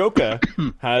 Ashoka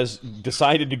has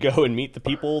decided to go and meet the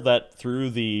people that threw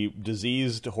the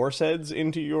diseased horse heads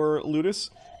into your ludus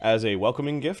as a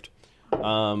welcoming gift.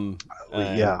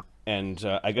 Yeah. And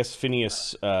I guess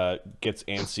Phineas gets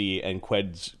antsy, and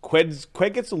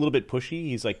Qued gets a little bit pushy.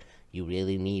 He's like, "You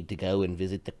really need to go and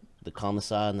visit the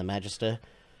Commissar and the Magister?"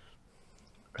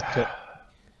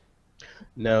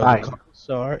 No, Hi. the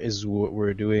Commissar is what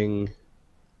we're doing.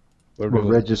 We're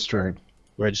registering.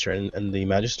 Registering, and the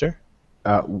Magister?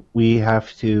 We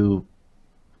have to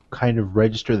kind of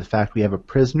register the fact we have a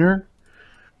prisoner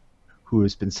who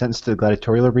has been sentenced to the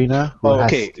gladiatorial arena. Who has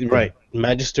okay, to- right.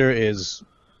 Magister is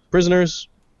prisoners.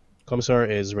 Commissar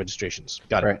is registrations.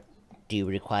 Got it. Right. Do you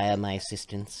require my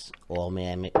assistance, or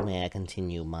may I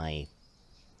continue my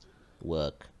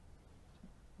work?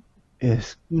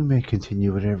 Yes, you may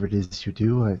continue whatever it is you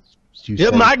do. You Yeah,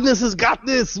 said- Magnus has got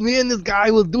this. Me and this guy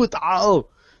will do it all.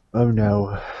 Oh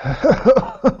no.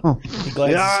 He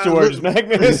glances Yeah, towards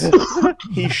Magnus.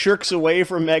 He shirks away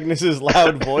from Magnus's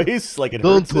loud voice, like it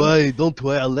Don't hurts him. worry, don't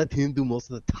worry. I'll let him do most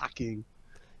of the talking.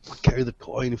 I'll carry the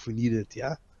coin if we need it,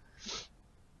 yeah?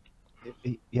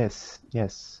 Yes,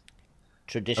 yes.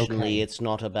 Traditionally, Okay. it's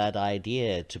not a bad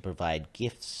idea to provide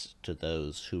gifts to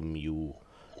those whom you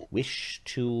wish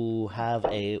to have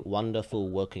a wonderful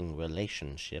working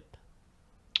relationship.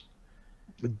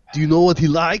 Do you know what he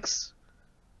likes?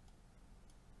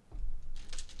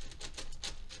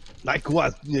 Like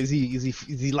what? Is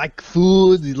he like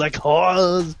food? Is he like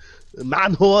whores?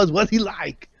 Man whores? What he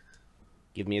like?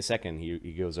 Give me a second.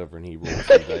 He goes over and he rolls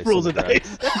the dice. Rolls a on the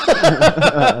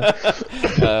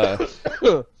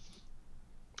dice.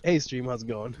 Hey, stream, how's it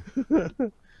going?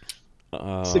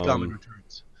 ground. Sick Almond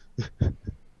returns.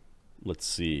 Let's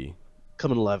see.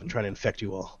 Coming alive and trying to infect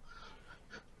you all.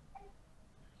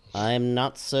 I'm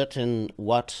not certain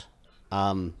what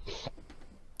the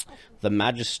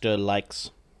Magister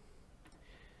likes,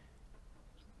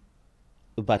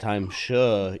 but I'm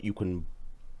sure you can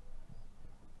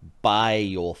buy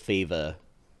your favor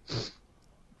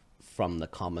from the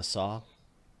Commissar.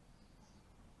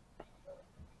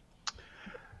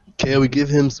 Okay, we give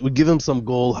him some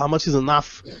gold. How much is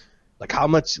enough? Like how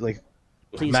much? Like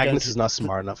Please Magnus don't- is not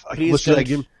smart enough. Like, Please what should I don't,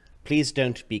 give him? please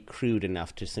don't be crude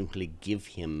enough to simply give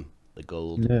him the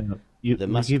gold. No, There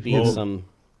must give be him, some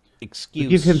excuse. you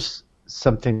give him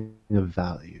something of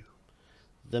value.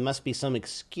 There must be some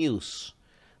excuse,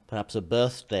 perhaps a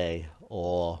birthday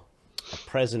or a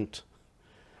present.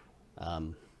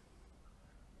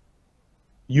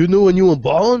 You knew when you were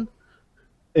born?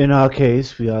 In our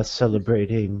case, we are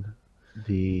celebrating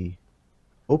the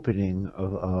opening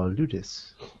of our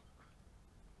Ludus.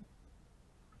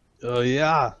 Oh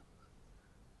yeah.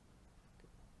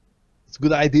 It's a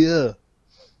good idea.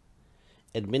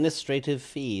 Administrative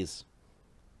fees.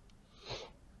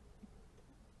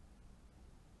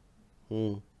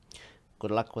 Good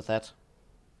luck with that.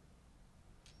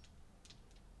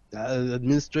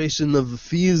 Administration of the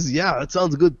fees, yeah, that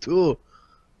sounds good too.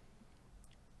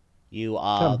 You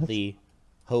are Come. the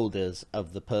holders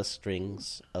of the purse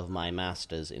strings of my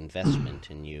master's investment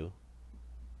in you.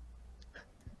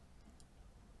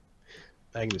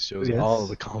 Magnus shows Yes. all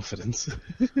the confidence.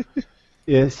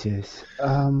 Yes, yes.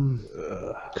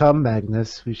 Come,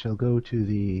 Magnus. We shall go to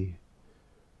the.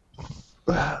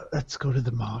 Let's go to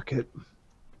the market.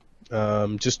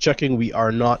 Just checking, we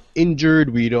are not injured.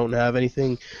 We don't have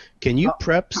anything. Can you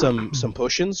prep some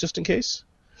potions just in case?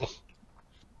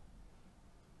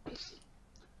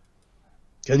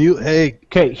 Can you? Hey,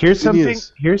 Okay, here's Phineas.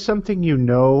 something. Here's something you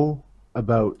know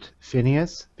about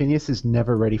Phineas. Phineas is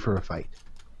never ready for a fight.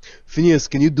 Phineas,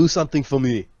 can you do something for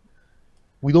me?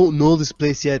 We don't know this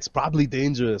place yet. It's probably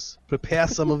dangerous. Prepare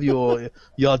some of your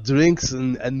drinks,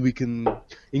 and we can,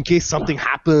 in case something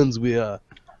happens, we're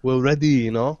ready. You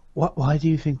know. Why do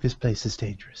you think this place is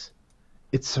dangerous?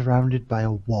 It's surrounded by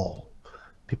a wall.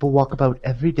 People walk about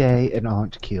every day and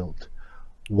aren't killed.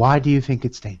 Why do you think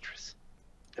it's dangerous?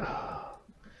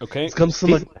 Okay, It comes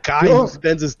from a guy who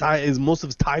spends most of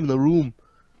his time in the room.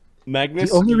 Magnus.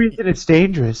 The only reason it's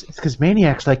dangerous is because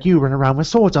maniacs like you run around with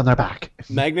swords on their back.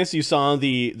 Magnus, you saw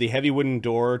the heavy wooden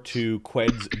door to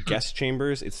Qued's guest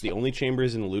chambers. It's the only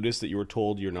chambers in Ludus that you were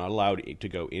told you're not allowed to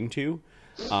go into.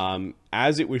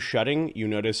 As it was shutting, you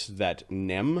noticed that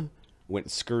Nem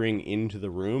went scurrying into the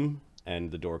room,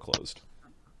 and the door closed.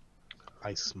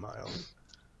 I smile.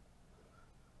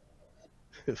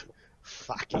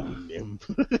 Fucking him.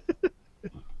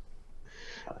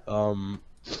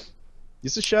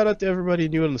 Just a shout out to everybody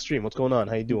new on the stream. What's going on?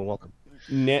 How you doing? Welcome.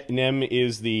 Nem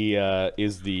is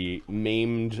the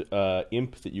maimed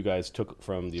imp that you guys took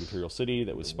from the Imperial City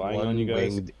that was spying on you guys.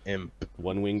 One-winged imp.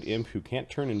 One-winged imp who can't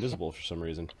turn invisible for some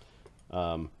reason.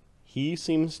 He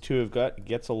seems to have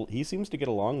he seems to get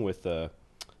along with Qued.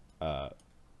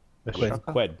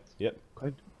 Yep.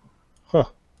 Huh.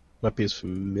 Might be as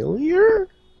familiar.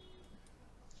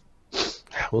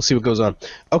 We'll see what goes on.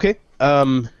 Okay.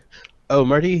 Oh,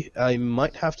 Marty, I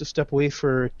might have to step away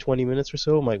for 20 minutes or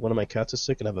so. One of my cats is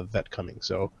sick, and I have a vet coming.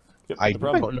 So Yep, I no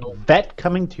problem. don't know. Vet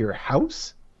coming to your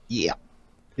house? Yeah.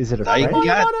 Is it a I friend?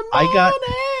 got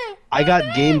I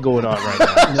got game going on right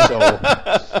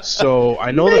now, so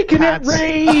I know the cats.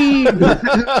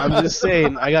 I'm just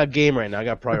saying, I got game right now. I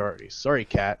got priorities. Sorry,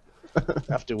 cat. I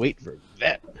have to wait for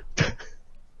vet.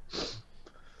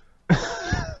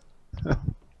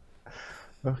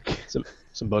 Okay. Some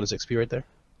bonus XP right there.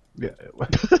 Yeah.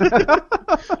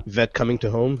 Vet coming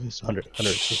to home is 100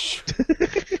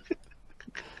 XP.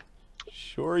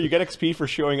 Sure, you get XP for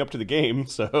showing up to the game,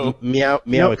 so... Meow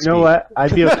XP. You know what?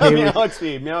 I'd be okay meow with...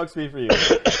 XP for you.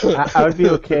 I would be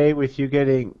okay with you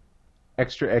getting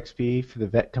extra XP for the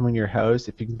vet coming to your house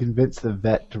if you can convince the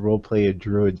vet to roleplay a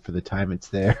druid for the time it's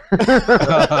there.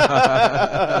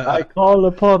 I call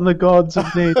upon the gods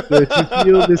of nature to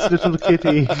heal this little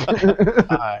kitty.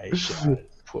 I shall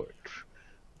put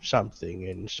something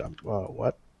in some... Oh,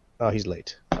 what? Oh, he's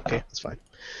late. Okay, that's fine.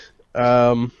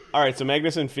 All right, so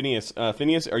Magnus and Phineas.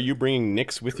 Phineas, are you bringing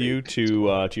Nyx with you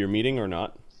to your meeting or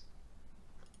not?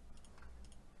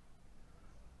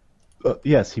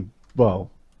 Yes,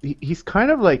 he's kind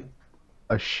of like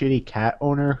a shitty cat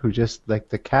owner who just, like,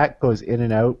 the cat goes in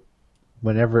and out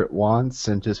whenever it wants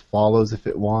and just follows if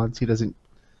it wants. He doesn't...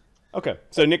 Okay,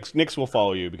 so Nyx will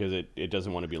follow you because it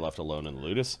doesn't want to be left alone in the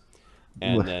Ludus.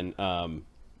 And then,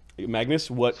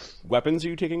 Magnus, what weapons are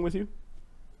you taking with you?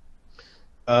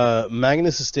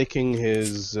 Magnus is taking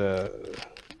his...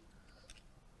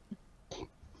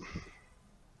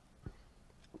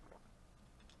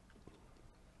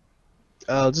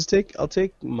 I'll take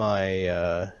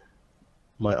my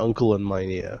my uncle and my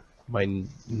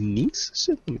niece.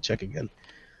 Shit, let me check again.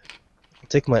 I'll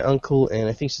take my uncle and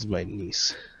I think she's my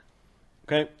niece.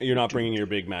 Okay, you're not bringing your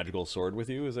big magical sword with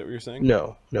you, is that what you're saying?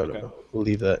 No. We'll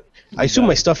leave that. I assume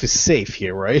my stuff is safe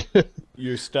here, right?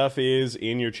 Your stuff is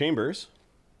in your chambers.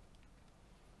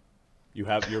 You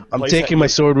have your. I'm taking my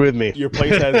sword with me. Your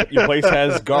place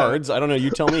has guards. I don't know. You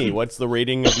tell me. What's the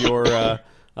rating of your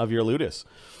Ludus?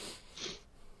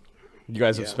 You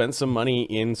guys have spent some money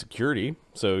in security,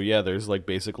 so yeah, there's like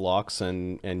basic locks,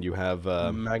 and you have.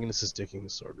 Magnus is taking the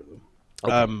sword with him.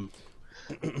 Okay.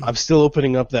 I'm still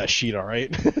opening up that sheet. All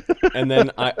right. And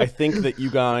then I think that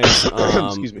you guys,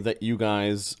 Excuse me.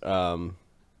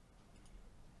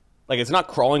 like, it's not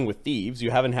crawling with thieves. You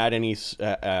haven't had any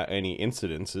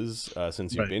incidences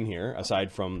since you've been here,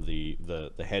 aside from the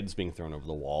heads being thrown over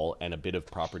the wall and a bit of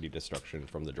property destruction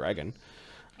from the dragon.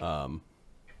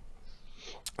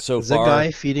 So is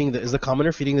the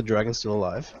commoner feeding the dragon still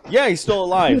alive? Yeah, he's still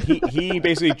alive. He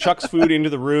basically chucks food into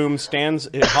the room,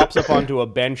 hops up onto a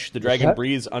bench. The dragon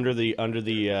breathes under the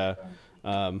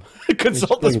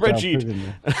consult the spreadsheet.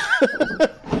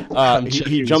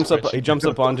 He jumps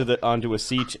up onto a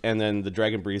seat, and then the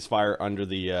dragon breathes fire under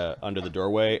the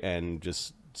doorway and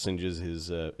just singes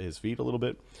his feet a little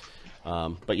bit.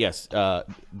 But yes,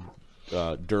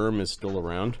 Durham is still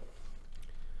around.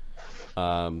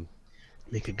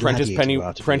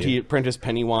 Prentice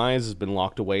Pennywise has been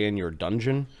locked away in your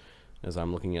dungeon, as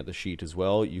I'm looking at the sheet as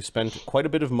well. You spent quite a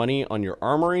bit of money on your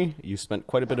armory. You spent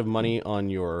quite a bit of money on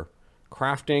your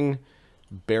crafting,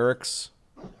 barracks,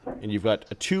 and you've got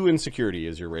a 2 in security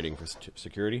as your rating for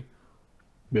security.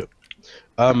 Yep.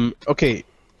 Okay.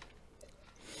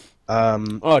 A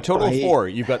total of 4.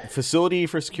 You've got facility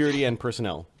for security and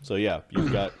personnel. So yeah,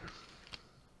 you've got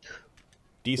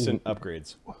decent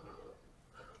upgrades.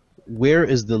 Where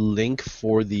is the link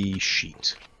for the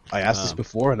sheet? I asked this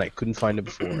before and I couldn't find it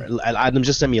before. Adam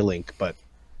just sent me a link, but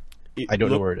I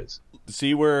don't know where it is.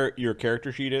 See where your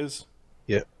character sheet is?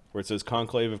 Yeah. Where it says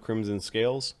Conclave of Crimson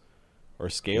Scales? Or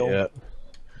Scale? Yeah.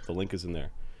 The link is in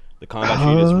there. The combat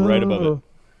sheet is right above it.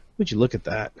 Would you look at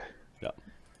that? Yeah.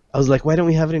 I was like, why don't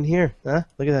we have it in here? Huh?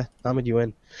 Look at that. Ahmed, you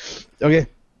win. Okay.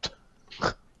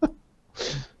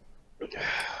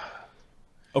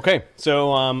 Okay,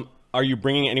 so are you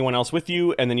bringing anyone else with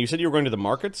you? And then you said you were going to the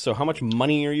markets, so how much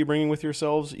money are you bringing with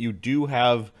yourselves? You do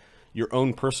have your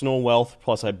own personal wealth,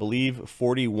 plus I believe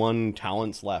 41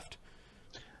 talents left.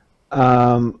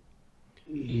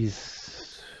 He's...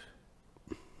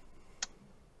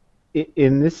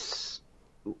 In this,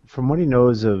 from what he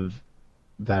knows of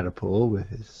Vaddapol with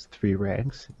his 3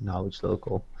 ranks, knowledge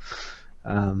local,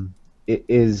 are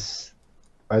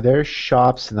there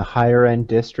shops in the higher end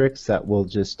districts that will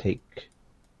just take,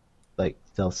 like,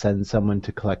 they'll send someone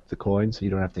to collect the coin so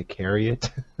you don't have to carry it?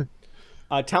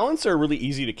 Talents are really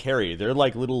easy to carry. They're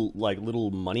like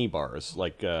little money bars,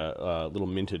 like little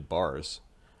minted bars.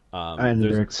 And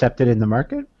they're accepted in the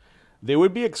market? They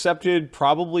would be accepted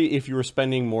probably if you were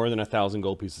spending more than 1,000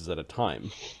 gold pieces at a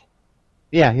time.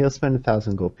 Yeah, he'll spend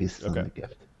 1,000 gold pieces on the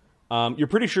gift. You're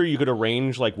pretty sure you could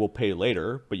arrange, like, we'll pay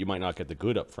later, but you might not get the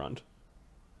good up front.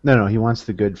 No, he wants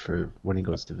the good for when he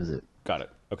goes to visit. Got it.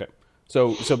 Okay.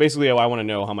 So basically, I want to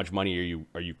know how much money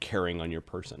are you carrying on your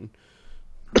person?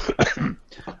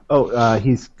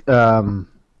 He's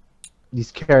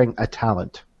carrying a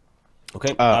talent.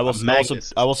 Okay,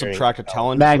 Magnus I will is carrying subtract a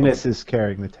talent. Magnus is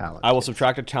carrying the talent. I will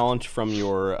subtract a talent from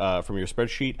your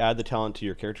spreadsheet. Add the talent to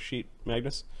your character sheet,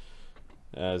 Magnus,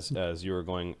 as you are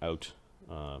going out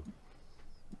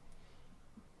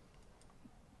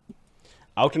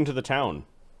out into the town.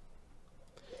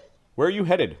 Where are you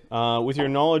headed? With your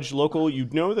knowledge local, you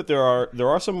know that there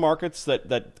are some markets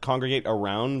that congregate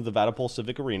around the Vaddapol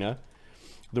Civic Arena.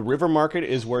 The river market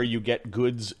is where you get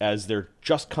goods as they're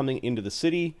just coming into the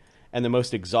city, and the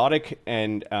most exotic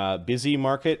and busy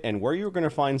market, and where you're going to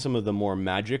find some of the more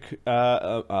magic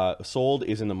sold,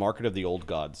 is in the Market of the Old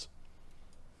Gods.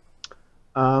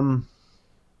 We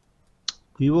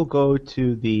will go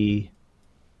to the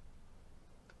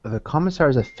Commissar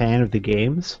is a fan of the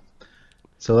games,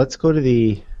 so let's go to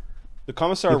the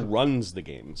Commissar runs the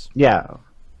games. Yeah.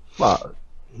 Well,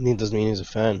 It doesn't mean he's a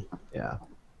fan. yeah.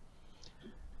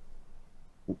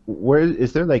 Where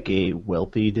is there like a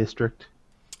wealthy district?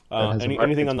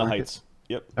 Anything on the market? heights.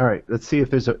 Yep. All right, let's see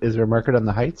if is there a market on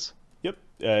the heights? Yep.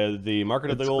 The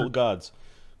Market of the Old Gods.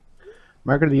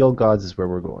 Market of the Old Gods is where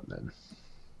we're going then.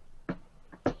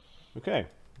 Okay.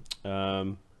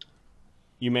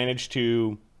 You manage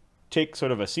to take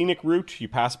sort of a scenic route. You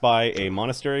pass by a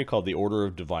monastery called the Order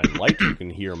of Divine Light. You can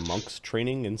hear monks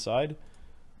training inside.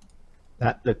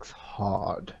 That looks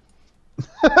hard.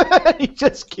 He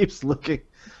just keeps looking.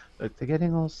 Look, they're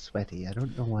getting all sweaty. I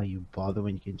don't know why you bother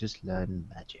when you can just learn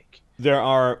magic. There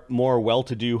are more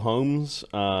well-to-do homes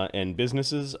and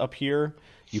businesses up here.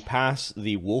 You pass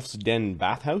the Wolf's Den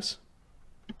bathhouse.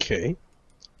 Okay.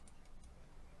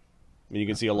 And you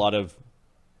can see a lot of...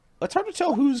 It's hard to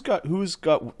tell who's got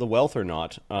the wealth or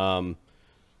not.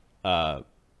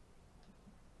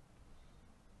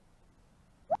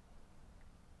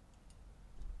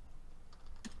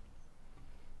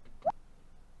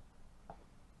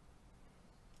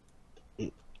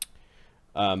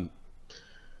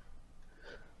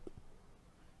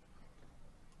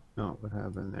 Oh, what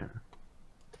happened there?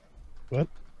 What?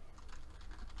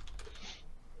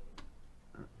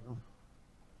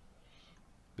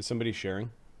 Is somebody sharing?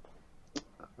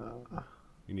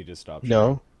 You need to stop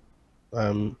sharing.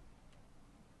 No.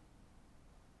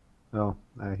 Oh,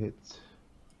 I hit.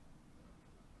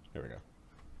 There we go.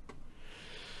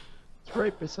 It's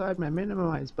right beside my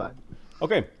minimize button.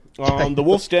 Okay. The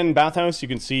Wolf's Den bathhouse, you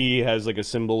can see, has like a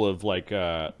symbol of like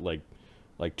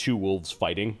two wolves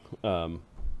fighting, kind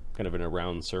of in a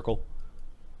round circle.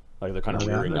 Like they're kind of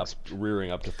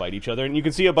rearing up to fight each other, and you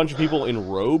can see a bunch of people in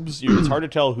robes. It's hard to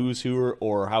tell who's who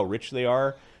or how rich they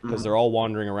are because they're all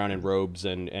wandering around in robes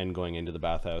and going into the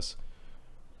bathhouse.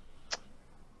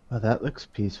 Oh, that looks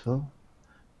peaceful.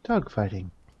 Dog fighting.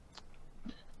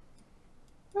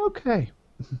 Okay.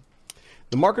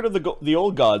 The Market of the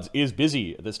Old Gods is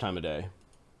busy at this time of day.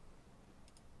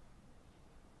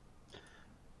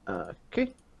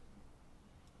 Okay.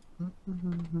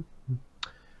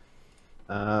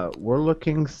 We're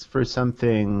looking for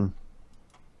something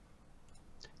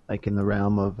like in the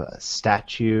realm of a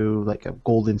statue, like a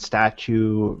golden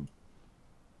statue,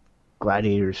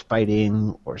 gladiators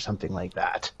fighting, or something like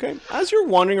that. Okay. As you're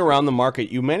wandering around the market,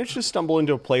 you manage to stumble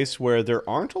into a place where there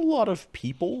aren't a lot of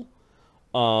people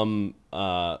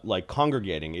like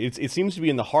congregating. It seems to be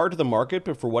in the heart of the market,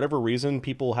 but for whatever reason,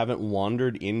 people haven't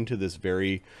wandered into this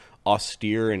very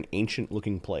austere and ancient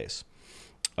looking place.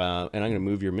 And I'm going to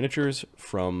move your miniatures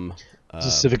from... Is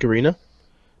this Civic Arena?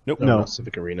 Nope. No, not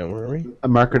Civic Arena. Where are we? A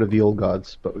Market of the Old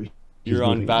Gods, but You're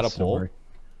on Vaddapol.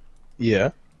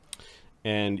 Yeah.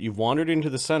 And you've wandered into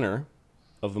the center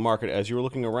of the market as you were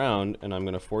looking around, and I'm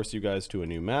going to force you guys to a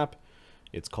new map.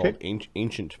 It's called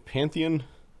Ancient Pantheon.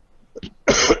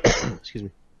 Excuse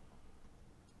me.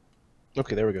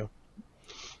 Okay, there we go.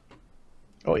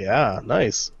 Oh yeah,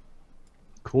 nice.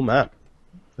 Cool map.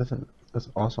 That's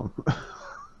awesome.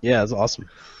 Yeah, that's awesome.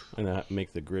 I'm going to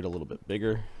make the grid a little bit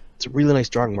bigger. It's a really nice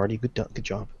drawing, Marty. Good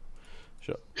job.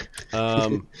 Sure.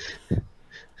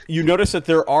 You notice that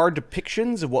there are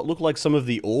depictions of what look like some of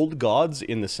the old gods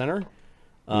in the center.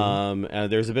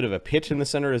 There's a bit of a pit in the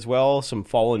center as well. Some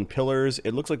fallen pillars.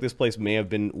 It looks like this place may have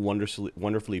been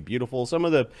wonderfully beautiful. Some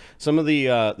of the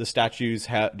statues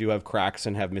do have cracks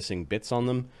and have missing bits on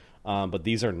them. But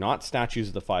these are not statues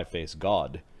of the five-faced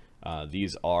god.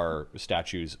 These are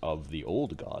statues of the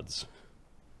old gods.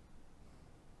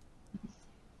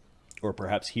 Or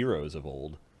perhaps heroes of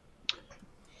old.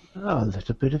 Oh, a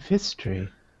little bit of history.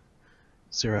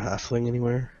 Is there a halfling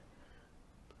anywhere?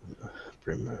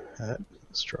 Brim hat,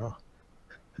 straw.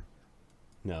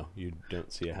 No, you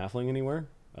don't see a halfling anywhere.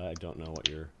 I don't know what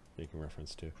you're making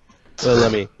reference to.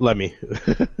 Well, let me.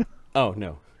 Oh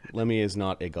no, Lemmy is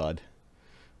not a god.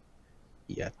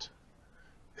 Yet.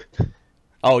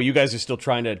 Oh, you guys are still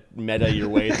trying to meta your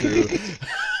way through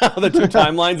the two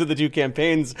timelines of the two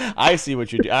campaigns. I see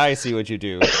what you do. I see what you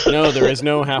do. No, there is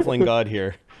no halfling god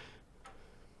here.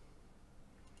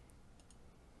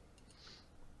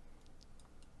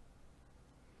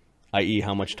 I.e.,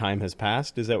 how much time has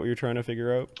passed? Is that what you're trying to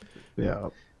figure out? Yeah.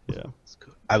 Yeah.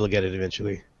 I will get it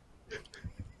eventually.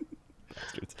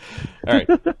 All right,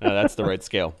 that's the right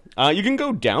scale. You can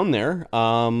go down there.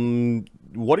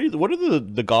 What are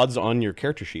the gods on your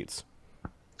character sheets?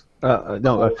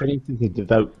 No, Phineas is a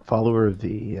devout follower of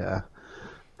the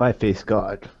five-faced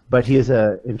god, but he is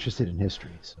interested in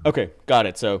history. So. Okay, got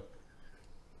it. So,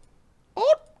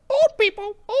 old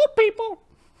people.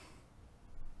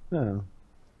 No,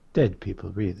 dead people,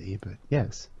 really, but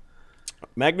yes.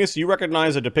 Magnus, you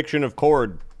recognize a depiction of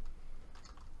Cord,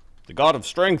 the god of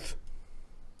strength.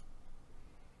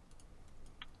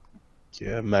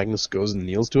 Yeah, Magnus goes and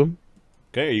kneels to him.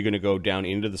 Okay, are you going to go down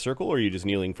into the circle, or are you just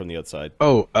kneeling from the outside?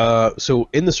 Oh, so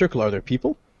in the circle, are there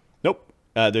people? Nope.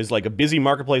 There's like a busy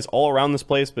marketplace all around this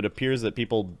place, but it appears that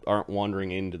people aren't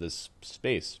wandering into this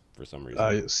space for some reason.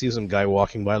 I see some guy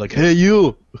walking by like, hey,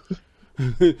 you!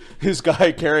 This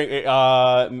guy carrying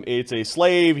it's a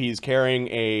slave. He's carrying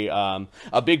a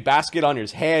big basket on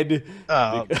his head.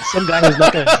 Some guy who's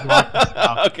not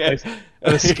gonna. Okay.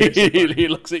 He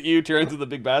looks at you, turns to the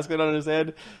big basket on his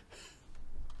head.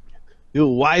 Yo,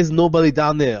 why is nobody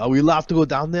down there? Are we allowed to go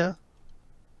down there?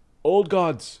 Old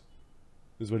gods,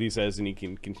 is what he says, and he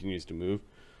continues to move.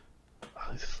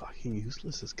 Oh, he's fucking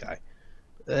useless, this guy.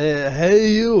 Hey,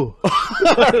 you!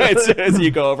 Alright, so as you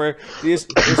go over,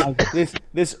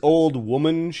 this old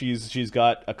woman, she's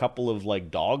got a couple of like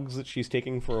dogs that she's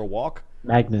taking for a walk.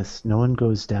 Magnus, no one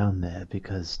goes down there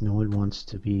because no one wants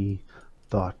to be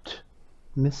thought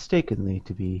mistakenly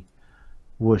to be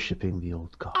worshipping the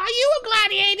old god. Are you a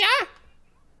gladiator?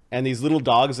 And these little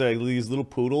dogs, these little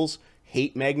poodles,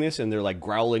 hate Magnus, and they're like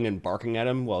growling and barking at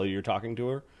him while you're talking to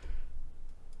her.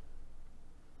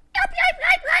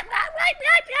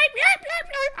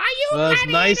 Are you a It's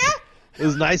gladiator? nice.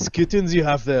 Those nice kittens you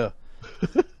have there.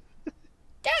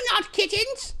 They're not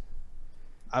kittens.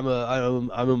 I'm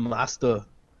a master.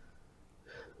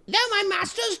 They're my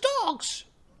master's dogs.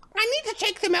 I need to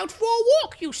take them out for a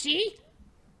walk, you see.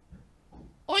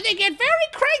 Or they get very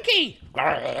cranky.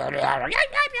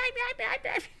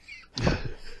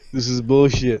 This is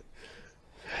bullshit.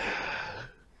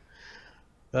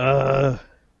 Good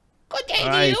day to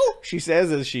Alright. you. She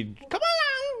says as she come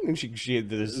along, and she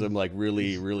there's some like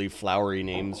really flowery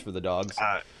names for the dogs.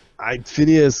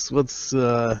 Phineas, what's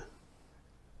where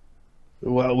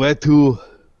to?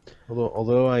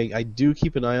 Although I do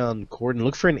keep an eye on Cord and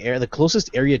look for the closest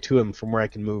area to him from where I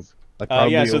can move. Like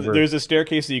probably Yeah, so over. there's a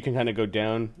staircase that you can kind of go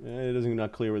down. It doesn't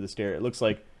not clear where the stair. It looks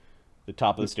like the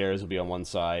top of the stairs will be on one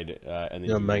side, and then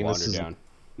you can wander down.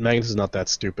 Magnus is not that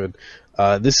stupid.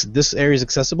 This area is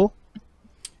accessible.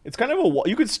 It's kind of a wall.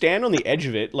 You could stand on the edge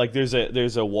of it. Like there's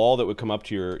a wall that would come up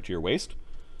to your waist.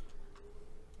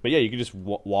 But yeah, you could just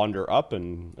wander up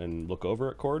and look over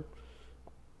at Cord.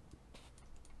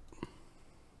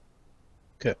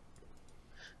 Okay.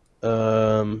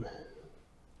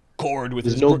 Cord with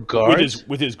There's his no guards?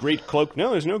 with his great cloak. No,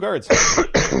 there's no guards.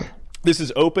 This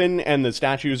is open, and the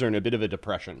statues are in a bit of a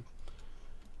depression.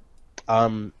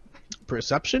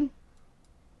 Perception. Are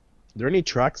there any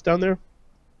tracks down there?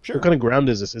 Sure. What kind of ground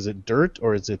is this? Is it dirt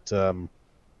or is it like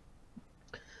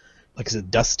is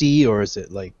it dusty or is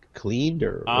it like cleaned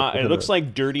or? It looks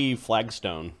like dirty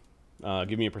flagstone.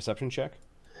 Give me a perception check.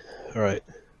 All right.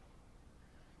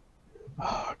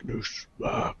 Magnus.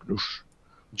 I'm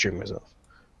cheering myself.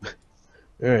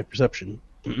 All right, perception.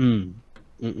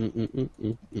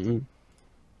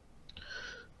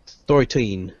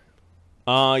 13.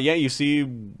 Yeah, you see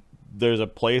there's a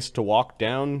place to walk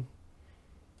down.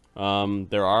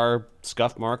 There are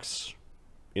scuff marks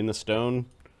in the stone.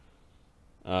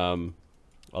 I'll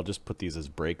just put these as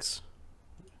breaks.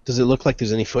 Does it look like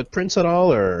there's any footprints at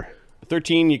all, or?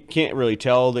 13, you can't really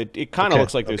tell. It kind of Okay,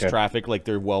 looks like there's okay. traffic, like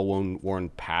there are well-worn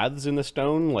paths in the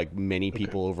stone. Like many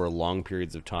people over long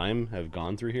periods of time have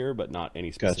gone through here, but not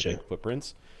any specific Gotcha.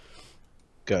 footprints.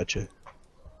 Gotcha.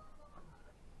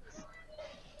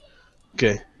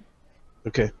 Okay.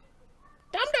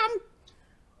 Dum dum.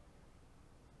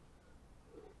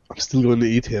 I'm still going to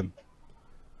eat him.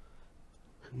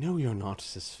 No, you're not,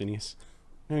 says Phineas.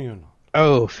 No, you're not.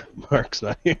 Oh, Mark's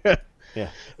not here. Yeah.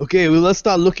 Okay, well, let's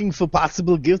start looking for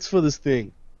possible gifts for this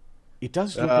thing. It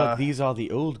does look like these are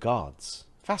the old gods.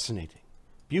 Fascinating.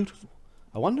 Beautiful.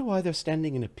 I wonder why they're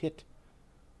standing in a pit.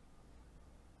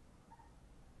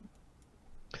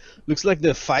 Looks like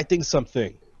they're fighting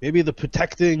something. Maybe they're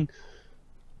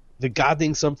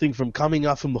guarding something from coming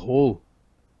out from the hole.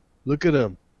 Look at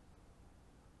them.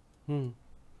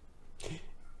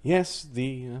 Yes,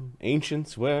 the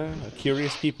ancients were a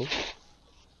curious people.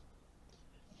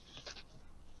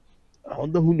 I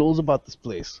wonder who knows about this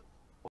place.